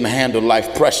just couldn't handle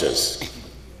life pressures.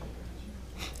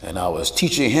 And I was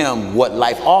teaching him what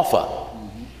life offers,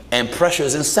 and pressure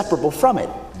is inseparable from it.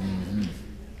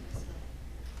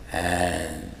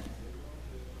 And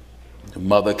the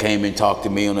mother came and talked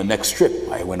to me on the next trip.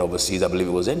 I went overseas, I believe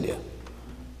it was India.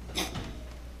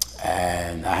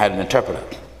 And I had an interpreter.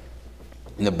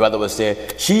 And the brother was saying,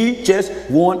 she just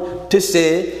want to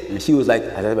say, and she was like, you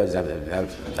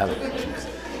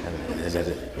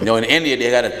know, in India they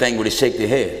got a thing where they shake their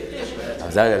head.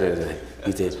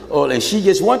 He said, oh, and she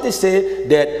just wanted to say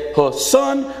that her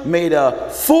son made a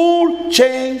full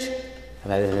change.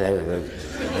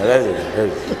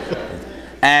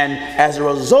 And as a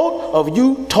result of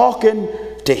you talking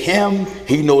to him,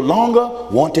 he no longer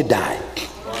want to die.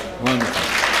 Wonderful.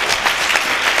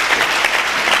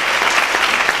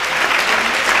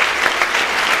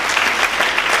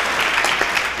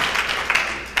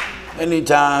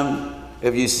 Anytime,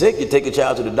 if you're sick, you take a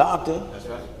child to the doctor. That's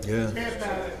right. Yeah.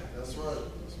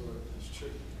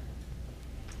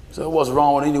 So what's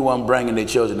wrong with anyone bringing their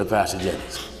children to Pastor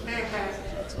Jennings?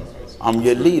 I'm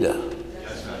your leader.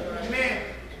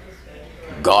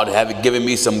 God have given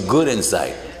me some good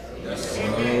insight.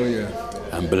 Oh yeah.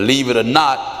 And believe it or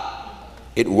not,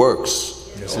 it works.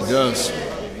 Yes, it does.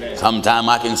 Sometimes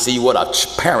I can see what a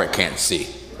parent can't see.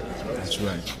 That's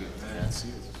right.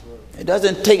 It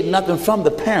doesn't take nothing from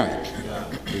the parent.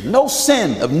 There's no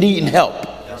sin of needing help.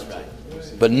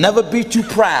 But never be too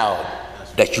proud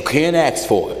that you can't ask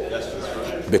for it.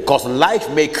 Because life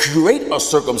may create a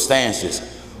circumstances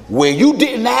where you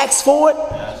didn't ask for it,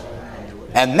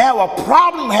 and now a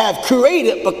problem have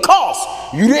created because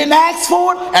you didn't ask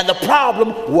for it, and the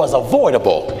problem was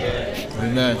avoidable.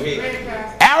 Amen.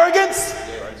 Arrogance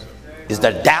is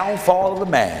the downfall of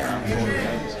a man.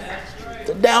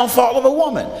 The downfall of a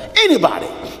woman. Anybody.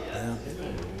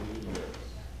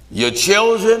 Your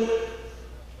children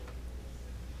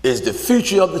is the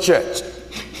future of the church.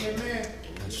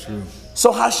 That's true.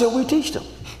 So how should we teach them?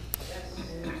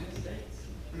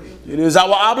 It is our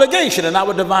obligation and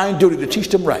our divine duty to teach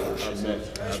them right.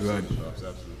 That's right.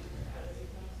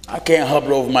 I can't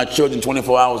hover over my children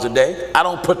 24 hours a day. I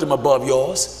don't put them above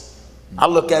yours. I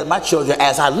look at my children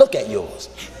as I look at yours.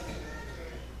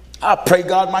 I pray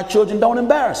God my children don't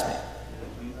embarrass me.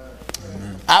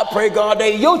 Amen. I pray God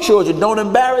that your children don't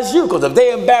embarrass you, because if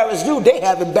they embarrass you, they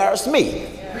have embarrassed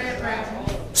me.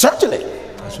 Certainly.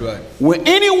 That's right. When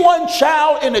any one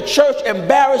child in the church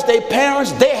embarrass their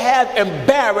parents, they have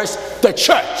embarrassed the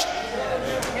church.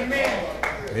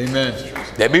 Amen.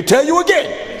 Let me tell you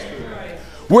again.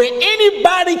 where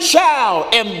anybody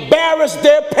child embarrass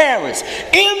their parents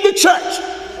in the church,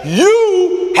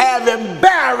 you have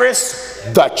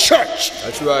embarrassed the church.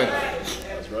 That's right.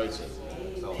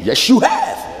 Yes, you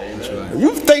have. That's right.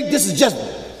 You think this is just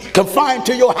confined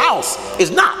to your house.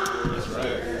 It's not.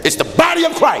 It's the body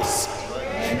of Christ.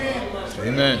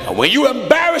 Amen. And when you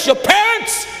embarrass your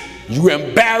parents, you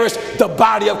embarrass the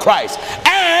body of Christ.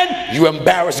 And you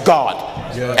embarrass God.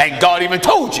 Yeah. And God even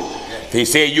told you. He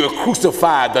said you will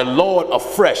crucify the Lord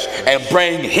afresh and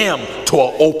bring him to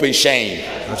an open shame.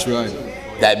 That's right.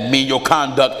 That means your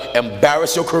conduct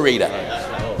embarrass your creator.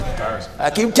 I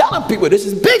keep telling people this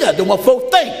is bigger than what folks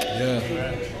think. Yeah.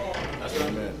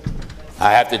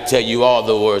 I have to tell you all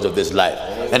the words of this life.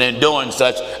 And in doing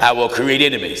such, I will create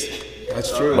enemies.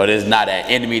 That's true. But it's not an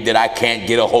enemy that I can't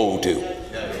get a hold to.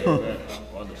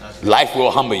 Life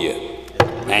will humble you.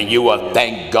 And you will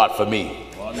thank God for me.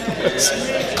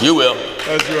 You will.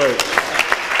 That's right.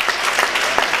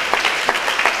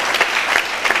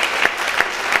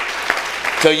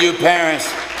 To you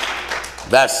parents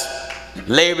that's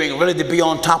laboring really to be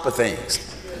on top of things,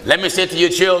 let me say to your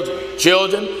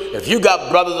children, if you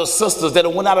got brothers or sisters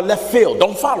that went out of left field,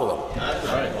 don't follow them.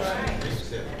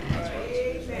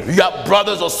 If you got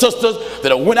brothers or sisters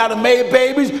that went out and made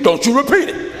babies, don't you repeat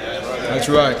it. That's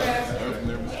right.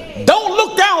 Don't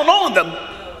look down on them.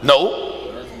 No.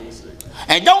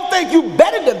 And don't think you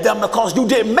better than them because you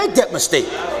didn't make that mistake.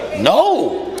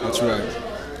 No. That's right.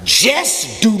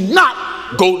 Just do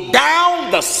not go down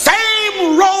the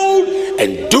same road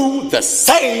and do the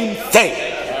same thing.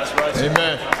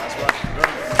 Amen.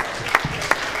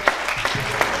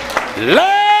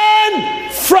 Learn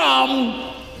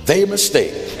from their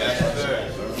mistake.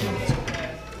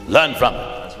 Learn from it.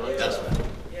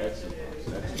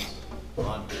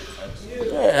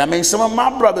 Yeah, I mean, some of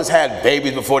my brothers had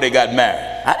babies before they got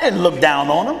married. I didn't look down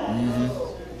on them.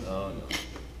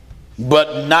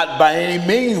 But not by any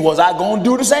means was I going to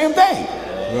do the same thing.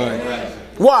 Right.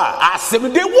 Why? I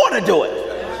simply didn't want to do it.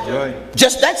 Right.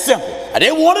 Just that simple. I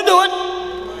didn't want to do it,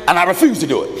 and I refused to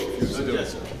do it.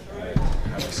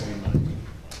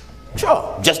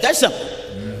 Sure, just that simple.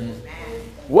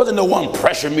 Wasn't no one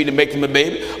pressuring me to make him a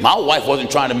baby. My wife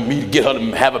wasn't trying to get her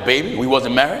to have a baby. We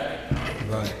wasn't married.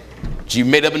 Right. She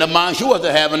made up in her mind she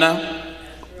wasn't having none.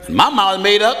 And my mind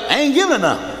made up, I ain't giving her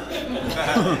none.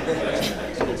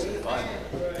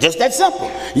 Just that simple.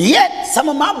 Yet some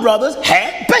of my brothers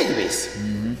had babies.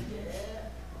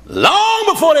 Long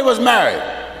before they was married.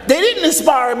 They didn't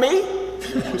inspire me.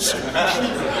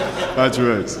 That's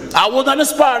right. I was not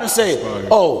inspired to say,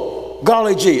 oh,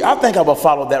 golly gee, I think I will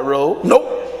follow that road. Nope.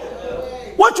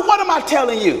 What am I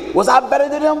telling you? Was I better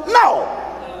than them? No.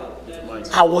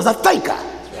 I was a thinker.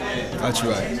 That's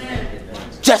right.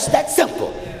 Just that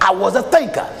simple. I was a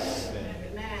thinker.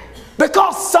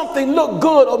 Because something look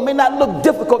good or may not look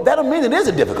difficult, that don't mean it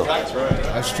isn't difficult. That's right.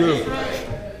 That's true.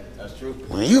 That's true.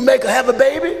 When you have a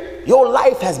baby, your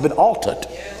life has been altered.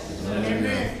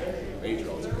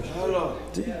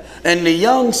 And the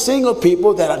young single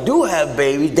people that do have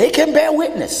babies, they can bear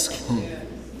witness.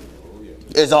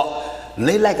 It's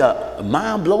like a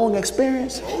mind-blowing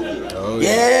experience. Oh,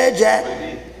 Yeah, Jack.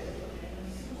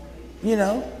 You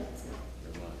know,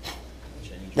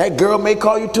 that girl may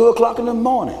call you 2 o'clock in the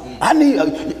morning. I need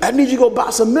you to go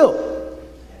buy some milk.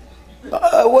 Wait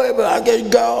a minute, I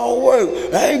can't go on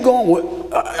work. I ain't going work.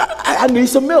 I need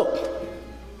some milk.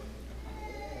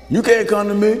 You can't come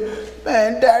to me.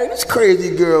 Man, Daddy, this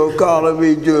crazy girl calling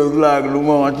me 2 o'clock in the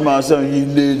morning. My son, you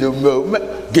need some milk.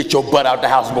 Man, get your butt out the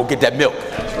house and go get that milk.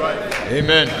 That's right.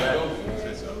 Amen.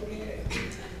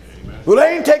 Well,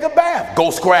 they ain't take a bath. Go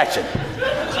scratching.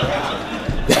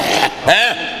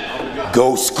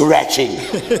 Go scratching.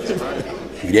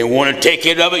 You didn't want to take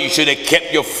care of it. You should have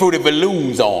kept your Fruity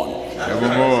Balloons on.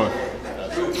 Evermore.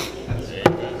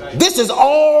 This is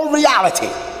all reality.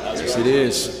 Yes, it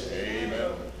is.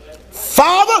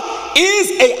 Father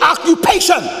is an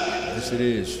occupation. Yes, it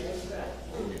is.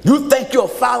 You think you're a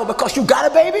father because you got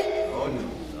a baby?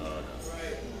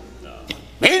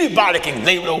 Anybody can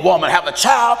name a woman, have a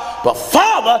child, but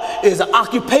father is an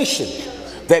occupation.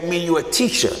 That means you're a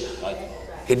teacher,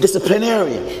 a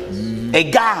disciplinarian, a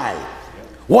guide,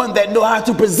 one that knows how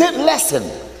to present lesson.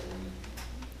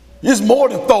 It's more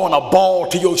than throwing a ball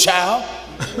to your child.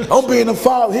 I'm being a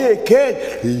father here,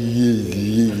 kid.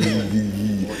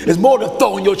 It's more than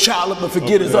throwing your child up and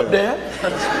forget it's up there.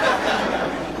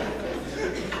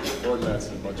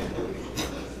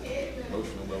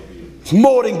 It's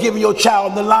more than giving your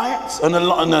child an allowance.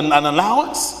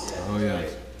 Oh, yeah.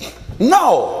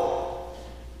 No.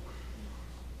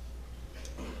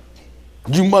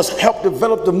 You must help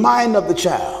develop the mind of the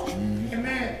child.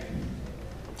 Amen.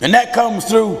 And that comes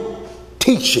through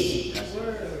teaching.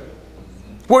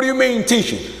 What do you mean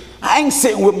teaching? I ain't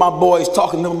sitting with my boys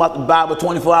talking to them about the Bible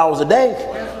 24 hours a day.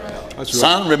 That's right.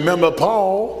 Son, remember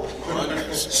Paul.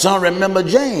 Son, remember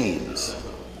James.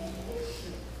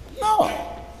 No.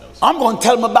 I'm going to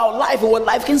tell them about life and what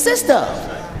life consists of.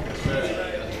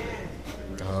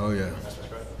 Oh, yeah.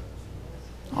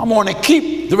 I'm going to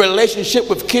keep the relationship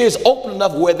with kids open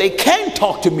enough where they can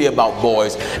talk to me about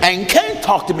boys and can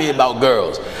talk to me about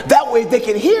girls. That way they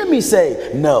can hear me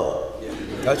say, no.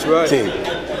 That's right. See?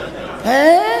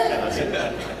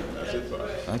 Eh?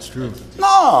 That's true.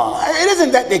 No, it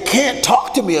isn't that they can't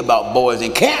talk to me about boys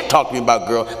and can't talk to me about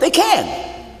girls. They can.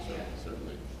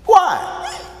 Why?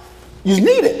 You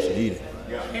need it. You need it.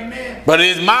 But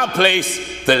it is my place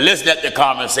to listen at the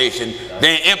conversation,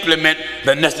 then implement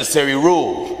the necessary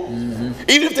rule.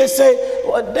 Even if they say,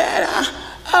 well, Dad,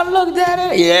 I looked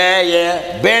at it.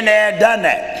 Yeah, been there, done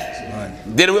that.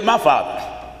 Right. Did it with my father.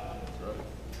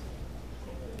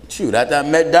 Shoot, after I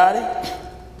met Dottie,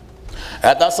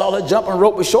 after I saw her jumping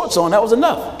rope with shorts on, that was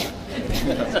enough.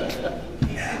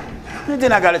 And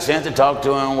then I got a chance to talk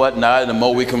to him and whatnot, and the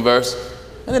more we conversed.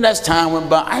 And then as time went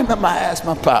by, I remember I asked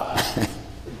my pop.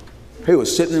 He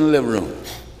was sitting in the living room,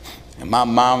 and my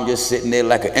mom just sitting there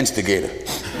like an instigator.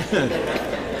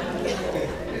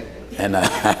 And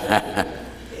I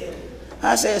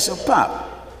said, so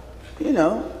Pop, you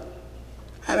know,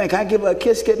 I mean, can I give her a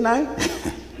kiss goodnight?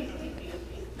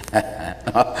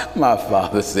 My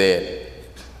father said,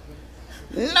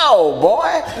 no,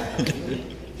 boy.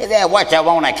 He said, what you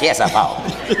want a kiss about?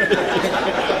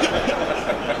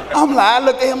 I'm like, I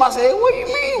looked at him, I said, what do you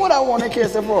mean what I want to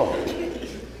kiss her for?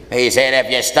 He said,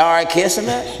 if you start kissing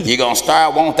her, you're going to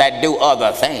start wanting to do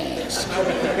other things.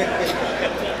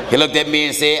 He looked at me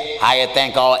and said, how you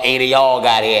think all 8 of y'all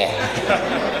got here?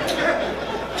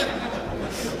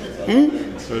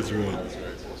 That's right.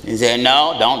 He said,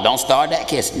 no, don't start that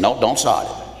kissing. No, don't start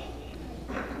it.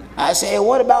 I said,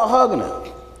 what about hugging her?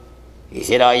 He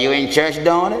said, are you in church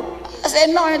doing it? I said,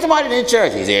 no, ain't somebody in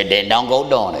church. He said, then don't go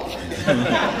doing it.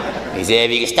 He said,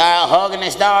 if you can start hugging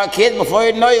and start kissing, before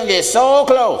you know it, you're going to get so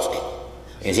close.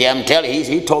 He said, I'm telling you,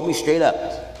 he told me straight up,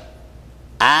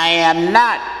 I am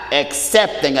not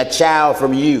accepting a child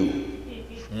from you.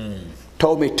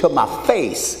 Told me to my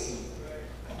face.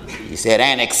 He said, I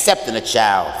ain't accepting a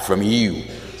child from you.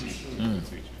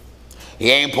 He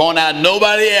ain't pointing out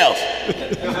nobody else.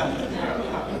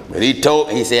 But he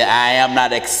said, I am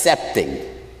not accepting.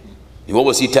 And what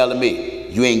was he telling me?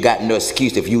 You ain't got no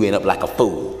excuse if you end up like a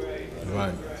fool.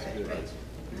 Right.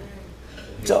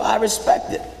 So I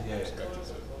respect it.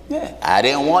 Yeah, I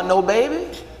didn't want no baby.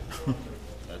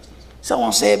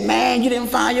 Someone said, man, you didn't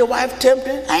find your wife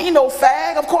tempting? I ain't no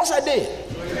fag. Of course I did.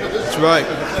 That's right.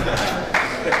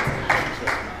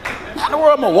 How in the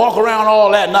world am I going to walk around all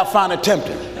that and not find it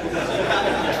tempting?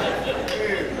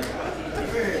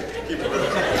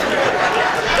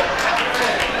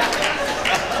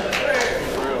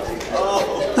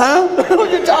 Huh?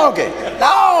 What you talking?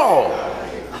 No.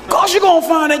 Of course you're going to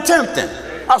find it tempting.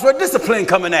 That's where discipline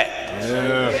coming at.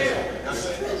 Yeah.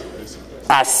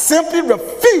 I simply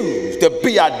refused to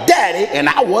be a daddy, and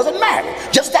I wasn't married.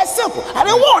 Just that simple. I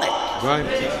didn't want it.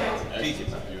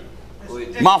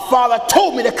 Right. My father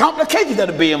told me the complications that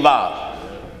would be involved.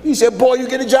 He said, boy, you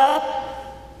get a job,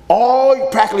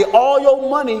 practically all your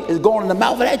money is going in the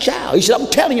mouth of that child. He said, I'm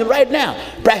telling you right now,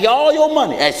 practically all your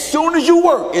money, as soon as you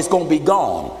work, it's going to be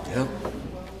gone. Yep.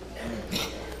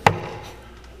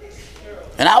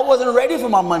 And I wasn't ready for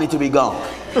my money to be gone.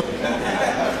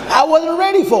 I wasn't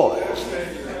ready for it.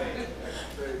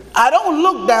 I don't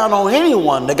look down on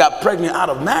anyone that got pregnant out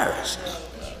of marriage.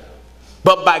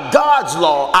 But by God's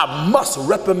law, I must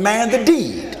reprimand the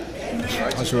deed.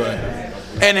 That's right.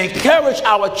 And encourage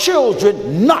our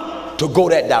children not to go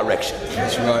that direction.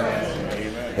 That's right.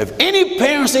 If any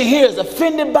parents in here is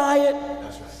offended by it,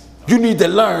 you need to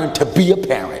learn to be a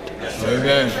parent.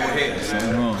 Amen.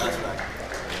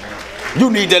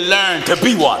 You need to learn to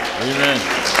be one. Amen.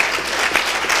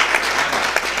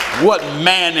 What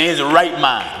man in his right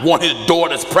mind want his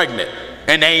daughters pregnant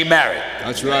and they ain't married?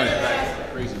 That's right.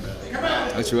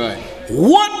 That's right.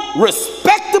 What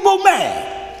respectable man?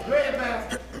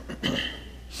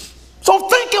 So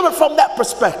think of it from that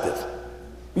perspective,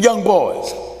 young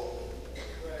boys.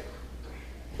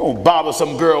 Don't bother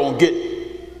some girl and get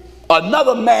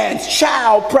another man's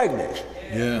child pregnant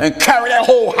and carry that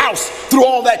whole house through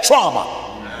all that trauma.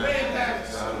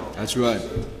 That's right.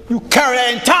 You carry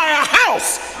that entire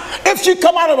house. If she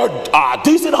come out of a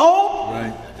decent home,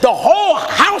 Right. the whole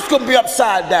house gonna be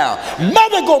upside down.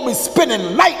 Mother gonna be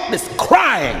spending nightless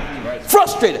crying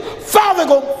frustrated. Father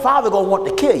gonna want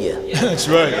to kill you. That's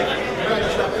right.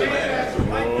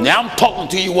 Now I'm talking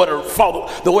to you what a father,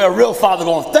 the way a real father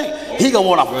gonna think. He gonna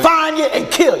want to find you and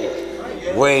kill you.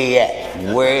 Where he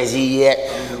at? Where is he at?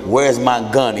 Where's my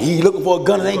gun? He looking for a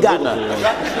gun and ain't got none.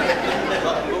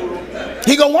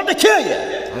 He gonna want to kill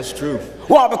you. That's true.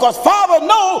 Why? Because father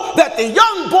know that the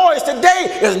young boys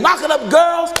today is knocking up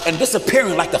girls and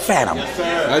disappearing like the phantom.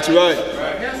 That's right.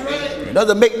 It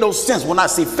doesn't make no sense when I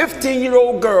see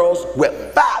 15-year-old girls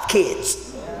with 5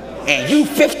 kids and you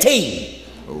 15.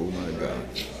 Oh my God.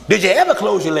 Did you ever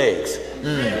close your legs?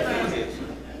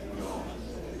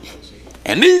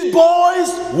 And these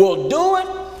boys will do it.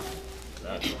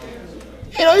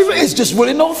 You know, it's just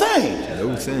really no thing.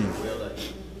 No thing.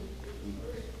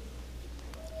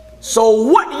 So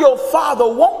what your father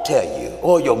won't tell you,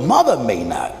 or your mother may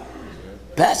not,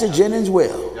 Pastor Jennings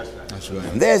will. That's right.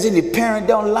 If there's any parent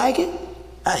don't like it,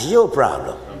 that's your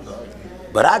problem.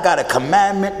 But I got a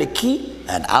commandment to keep,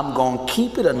 and I'm going to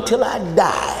keep it until I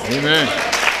die. Amen.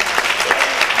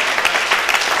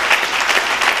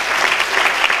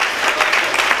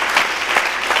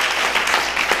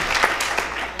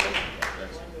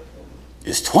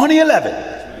 It's 2011.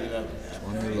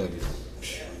 2011.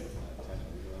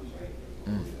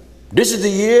 This is the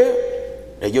year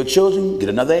that your children get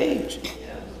another age.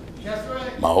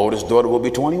 My oldest daughter will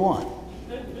be 21.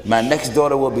 My next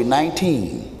daughter will be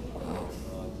 19.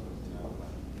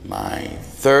 My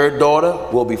third daughter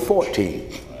will be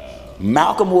 14.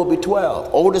 Malcolm will be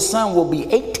 12. Oldest son will be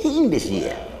 18 this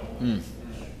year.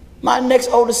 My next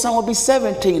oldest son will be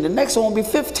 17. The next one will be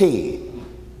 15.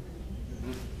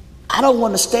 I don't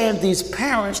understand these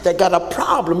parents that got a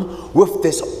problem with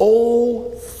this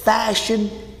old-fashioned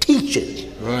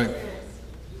teaching. Right.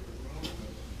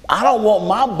 I don't want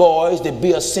my boys to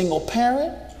be a single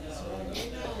parent.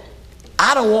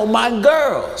 I don't want my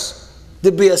girls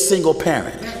to be a single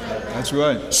parent. That's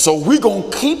right. So we're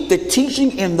going to keep the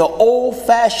teaching in the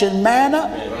old-fashioned manner.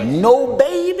 No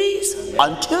babies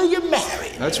until you're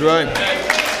married. That's right.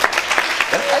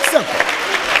 That's simple.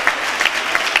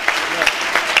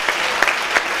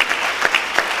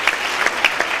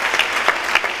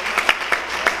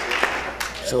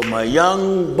 So my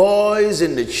young boys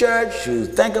in the church who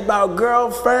think about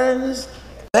girlfriends,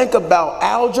 think about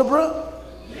algebra,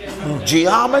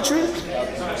 geometry,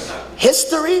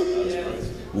 history,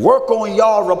 work on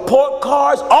y'all report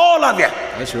cards, all of you.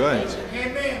 That's right.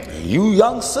 And you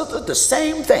young sisters, the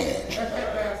same thing.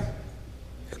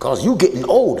 Because you getting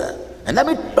older. And let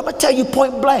me tell you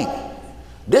point blank.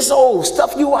 This old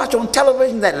stuff you watch on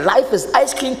television, that life is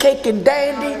ice cream cake and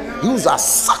dandy, you's a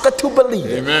sucker to believe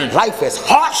it. Amen. Life is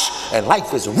harsh and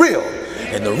life is real.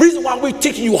 And the reason why we're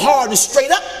teaching you hard and straight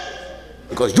up,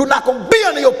 because you're not going to be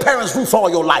under your parents' roof all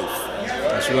your life.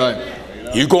 That's right.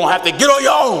 You're going to have to get on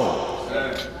your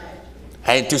own.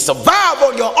 And to survive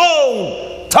on your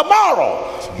own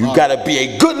tomorrow, you got to be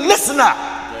a good listener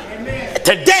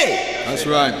today. That's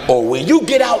right. Or when you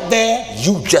get out there,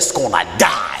 you just going to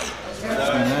die.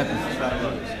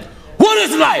 What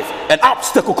is life? An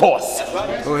obstacle course.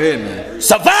 Go ahead, man.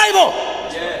 Survival.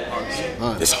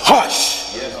 It's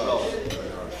harsh.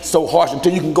 So harsh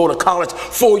until you can go to college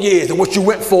 4 years, and what you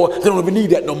went for, they don't even need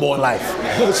that no more in life.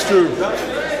 That's true.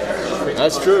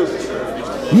 That's true.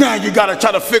 Now you got to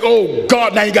try to figure, oh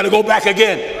God, now you got to go back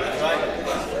again.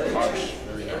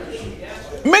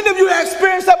 Many of you have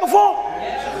experienced that before.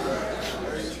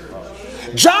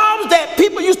 Jobs that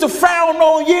people used to frown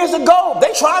on years ago,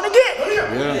 they trying to get.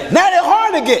 Yeah. Now they're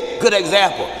hard to get. Good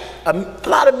example. A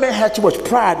lot of men had too much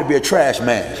pride to be a trash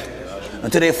man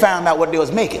until they found out what they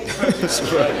was making. That's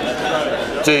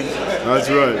right. See? That's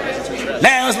right.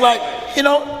 Now it's like, you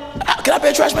know, can I be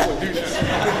a trash man?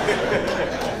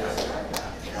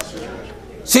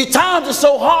 See, times are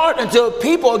so hard until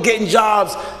people are getting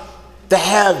jobs that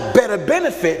have better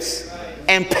benefits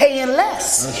and paying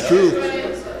less. That's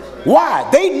true. Why?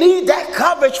 They need that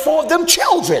coverage for them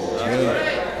children.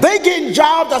 Yeah. They getting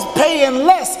jobs that's paying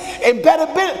less and better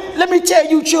benefits. Let me tell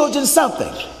you children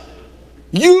something.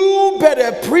 You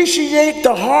better appreciate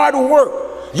the hard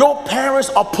work your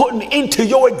parents are putting into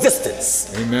your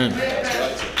existence. Amen.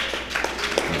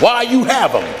 Why you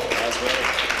have them.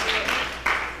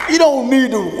 You don't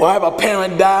need to have a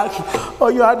parent die. Oh,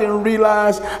 you know, I didn't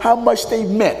realize how much they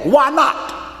meant. Why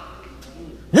not?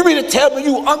 You mean to tell me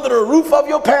you under the roof of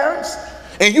your parents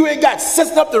and you ain't got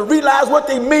sense enough to realize what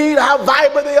they mean, how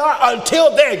valuable they are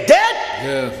until they're dead?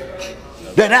 Yeah.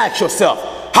 Then ask yourself,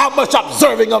 how much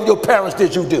observing of your parents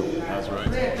did you do? That's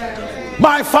right.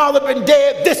 My father been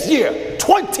dead this year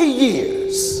 20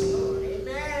 years.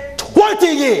 20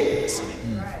 years.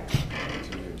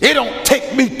 It don't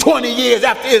take me 20 years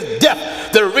after his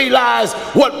death to realize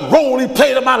what role he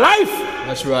played in my life.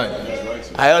 That's right.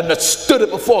 I understood it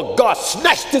before God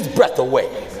snatched his breath away.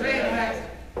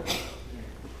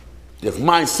 If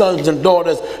my sons and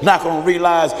daughters not going to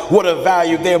realize what a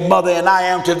value their mother and I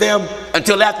am to them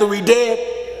until after we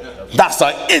dead, that's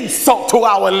an insult to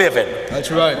our living. That's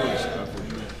right.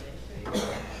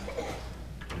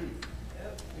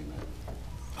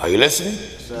 Are you listening?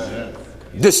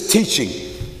 This teaching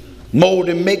mold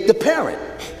and make the parent.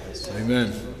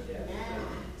 Amen.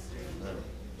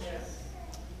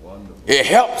 It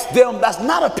helps them that's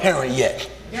not a parent yet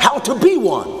how to be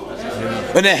one.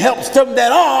 And it helps them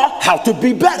that are how to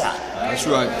be better. That's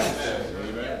right.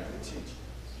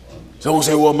 Someone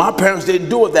say, well, my parents didn't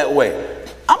do it that way.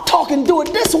 I'm talking do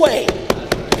it this way.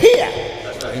 Here.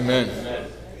 Amen.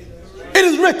 It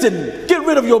is written, get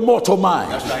rid of your mortal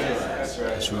mind.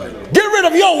 That's right. Get rid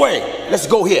of your way. Let's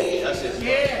go here.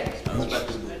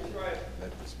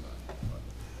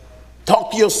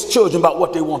 Talk to your children about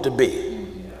what they want to be.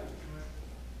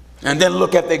 And then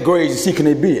look at their grades and see can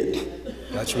they be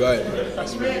it. That's right.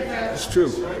 That's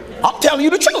true. I'm telling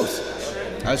you the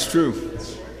truth. That's true.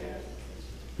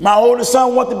 My oldest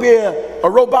son wanted to be a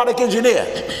robotic engineer.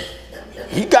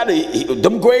 He got to,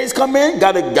 them grades come in, he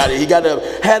got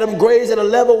to have them grades at a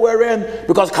level wherein,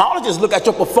 because colleges look at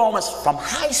your performance from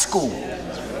high school.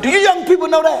 Do you young people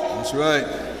know that? That's right.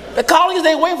 The colleges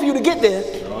ain't waiting for you to get there.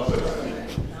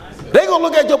 They're going to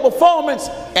look at your performance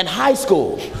in high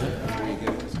school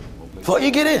before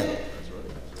you get in.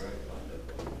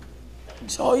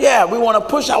 So yeah, we want to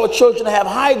push our children to have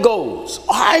high goals.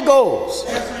 High goals.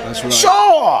 That's right.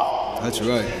 Sure. That's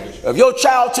right. If your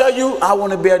child tell you, I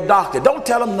want to be a doctor, don't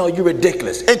tell them, no, you're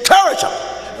ridiculous. Encourage them.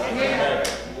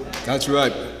 That's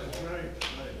right.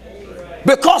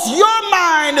 Because your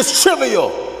mind is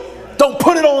trivial. Don't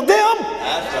put it on them.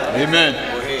 Amen.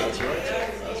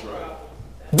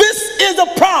 This is a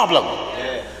problem.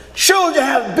 Children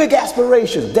have big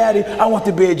aspirations. Daddy, I want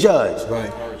to be a judge.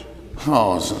 Right.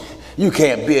 Oh, so you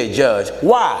can't be a judge.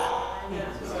 Why?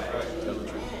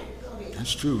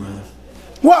 That's true, man.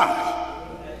 Why?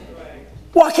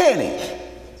 Why can't he?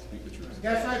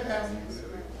 That's right, Pastor.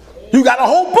 You got a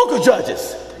whole book of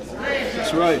judges.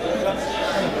 That's right.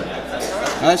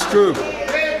 That's true.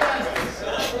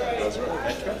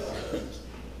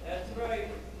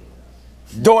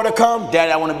 Daughter come,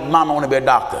 Daddy, Mama, I want to be a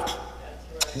doctor.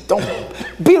 Don't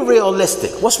be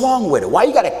realistic. What's wrong with it? Why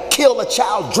you got to kill a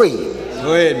child's dream?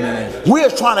 Go ahead, man. We're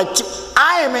trying to,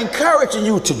 I am encouraging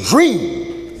you to dream.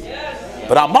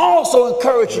 But I'm also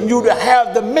encouraging you to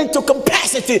have the mental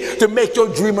capacity to make your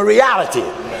dream a reality.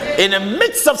 In the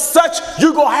midst of such,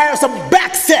 you're going to have some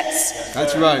back sets.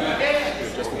 That's right.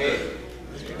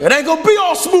 It ain't going to be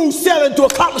all smooth sailing to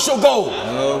accomplish your goal.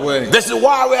 No way. This is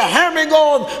why we're hammering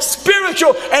on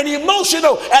spiritual and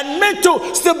emotional and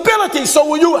mental stability. So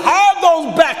when you have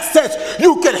those back sets,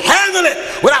 you can handle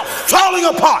it without falling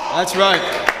apart. That's right.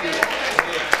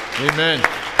 Amen.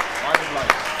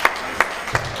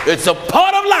 It's a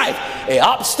part of life. An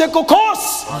obstacle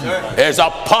course is a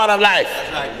part of life.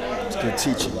 It's good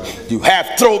teaching. You have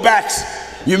throwbacks.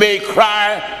 You may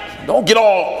cry. Don't get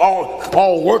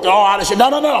all worked all out of shit.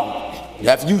 No.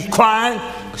 If you crying,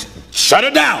 shut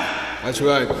it down. That's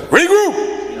right. Regroup.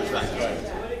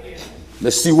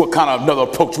 Let's see what kind of another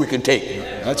approach we can take.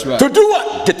 That's right. To do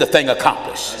what? Get the thing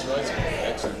accomplished.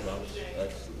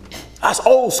 That's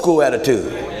old school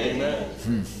attitude.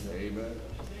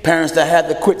 Parents that had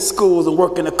to quit schools and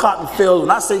work in the cotton fields.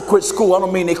 When I say quit school, I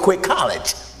don't mean they quit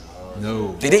college.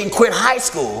 No. They didn't quit high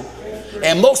school.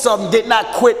 And most of them did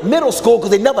not quit middle school because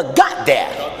they never got there.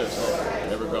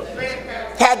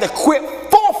 Had to quit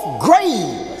 4th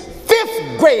grade,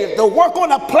 5th grade to work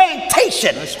on a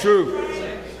plantation. That's true.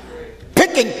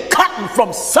 Picking cotton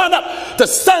from sun up to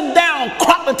sundown,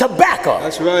 cropping tobacco.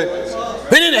 That's right.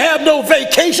 They didn't have no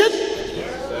vacation.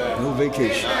 No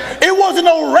vacation. It wasn't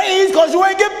no raise because you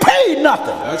ain't get paid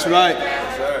nothing. That's right.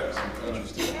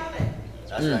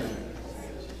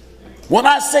 When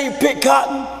I say pick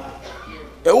cotton,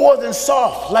 it wasn't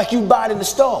soft like you buy it in the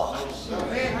store.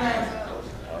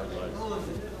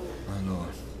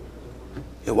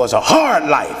 It was a hard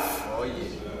life.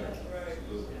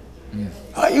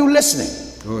 Are you listening?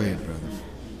 Go ahead,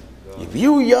 brother. If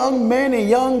you young men and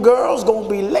young girls gonna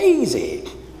be lazy.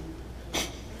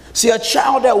 See, a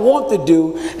child that want to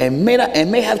do and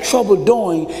may have trouble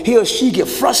doing, he or she get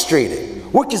frustrated,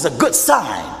 which is a good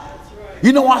sign.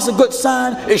 You know why it's a good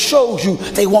sign? It shows you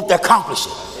they want to accomplish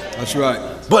it. That's right.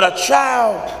 But a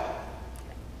child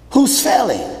who's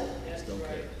failing,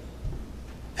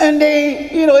 and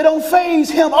it don't faze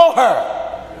him or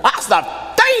her. That's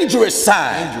not dangerous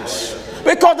sign.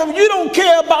 Because if you don't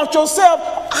care about yourself,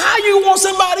 how you want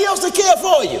somebody else to care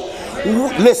for you?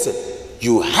 Listen,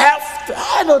 you have to.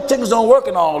 I know things don't work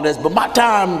in all this, but my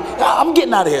time, I'm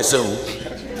getting out of here soon.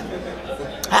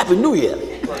 Happy New Year.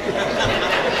 You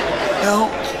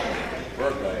know,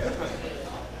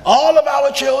 all of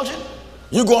our children,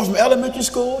 you're going from elementary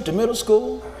school to middle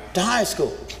school to high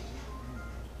school.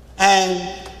 And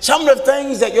some of the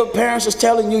things that your parents is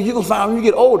telling you, you're going to find when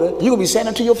you get older, you're going to be saying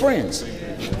it to your friends.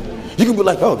 You can be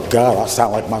like, oh God, I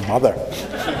sound like my mother.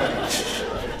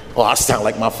 Oh, I sound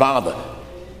like my father.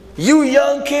 You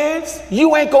young kids,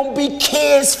 you ain't gonna be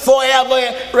kids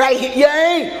forever, right here. You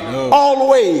ain't. No.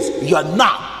 Always, you're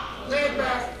not.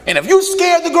 And if you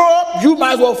scared to grow up, you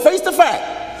might as well face the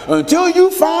fact. Until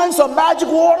you find some magic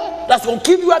water that's gonna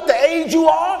keep you at the age you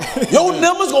are, your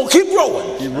numbers gonna keep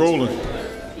growing. Keep rolling.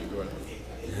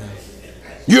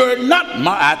 You're not,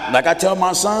 like I tell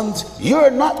my sons, you're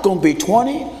not gonna be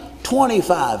 20,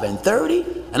 25, and 30,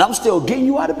 and I'm still getting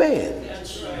you out of bed.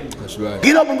 That's right.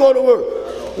 Get up and go to work.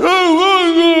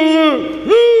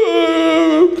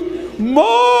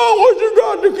 Mom, what you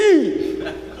got to keep?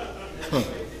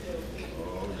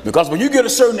 Because when you get a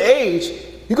certain age,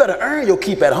 you got to earn your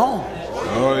keep at home.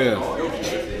 Oh, yeah.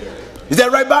 Is that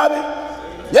right, Bobby?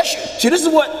 Yes. See, this is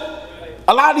what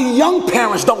a lot of these young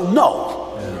parents don't know.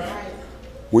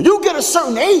 When you get a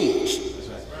certain age,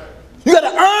 you got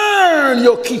to earn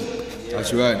your keep.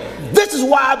 That's right. This is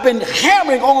why I've been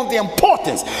hammering on the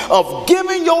importance of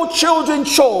giving your children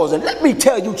chores. And let me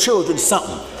tell you children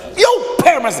something. Your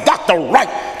parents got the right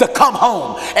to come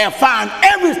home and find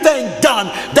everything done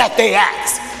that they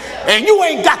ask. And you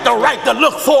ain't got the right to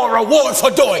look for a reward for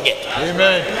doing it.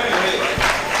 Amen.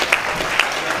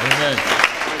 Amen.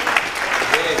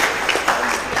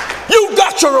 You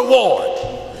got your reward.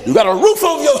 You got a roof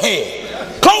over your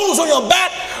head, clothes on your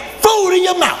back, food in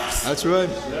your mouth. That's right.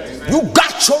 You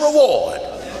got your reward.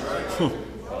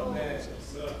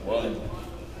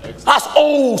 That's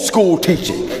old school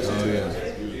teaching. Oh, yeah.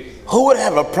 Who would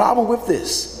have a problem with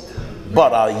this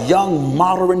but a young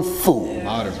modern fool?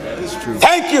 Modern. That's true.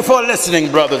 Thank you for listening,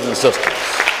 brothers and sisters.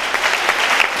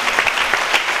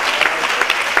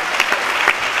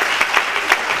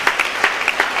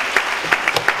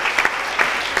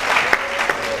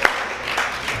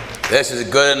 This is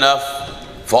good enough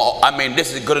for,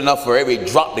 this is good enough for every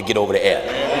drop to get over the air.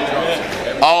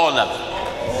 All of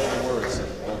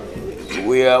it.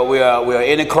 We are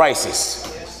in a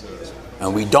crisis,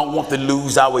 and we don't want to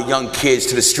lose our young kids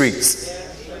to the streets.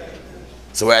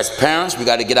 So as parents, we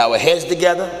got to get our heads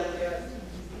together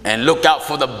and look out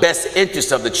for the best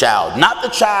interest of the child. Not the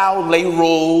child lay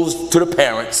rules to the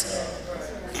parents,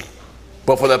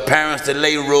 but for the parents to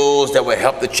lay rules that will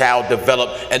help the child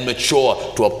develop and mature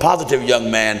to a positive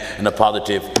young man and a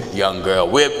positive young girl.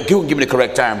 You can give me the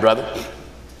correct time, brother.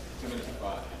 10 minutes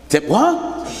to 5.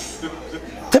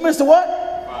 What? 10 minutes to what?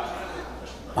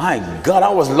 5. My God, I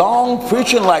was long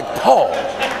preaching like Paul.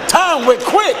 Time went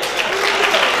quick.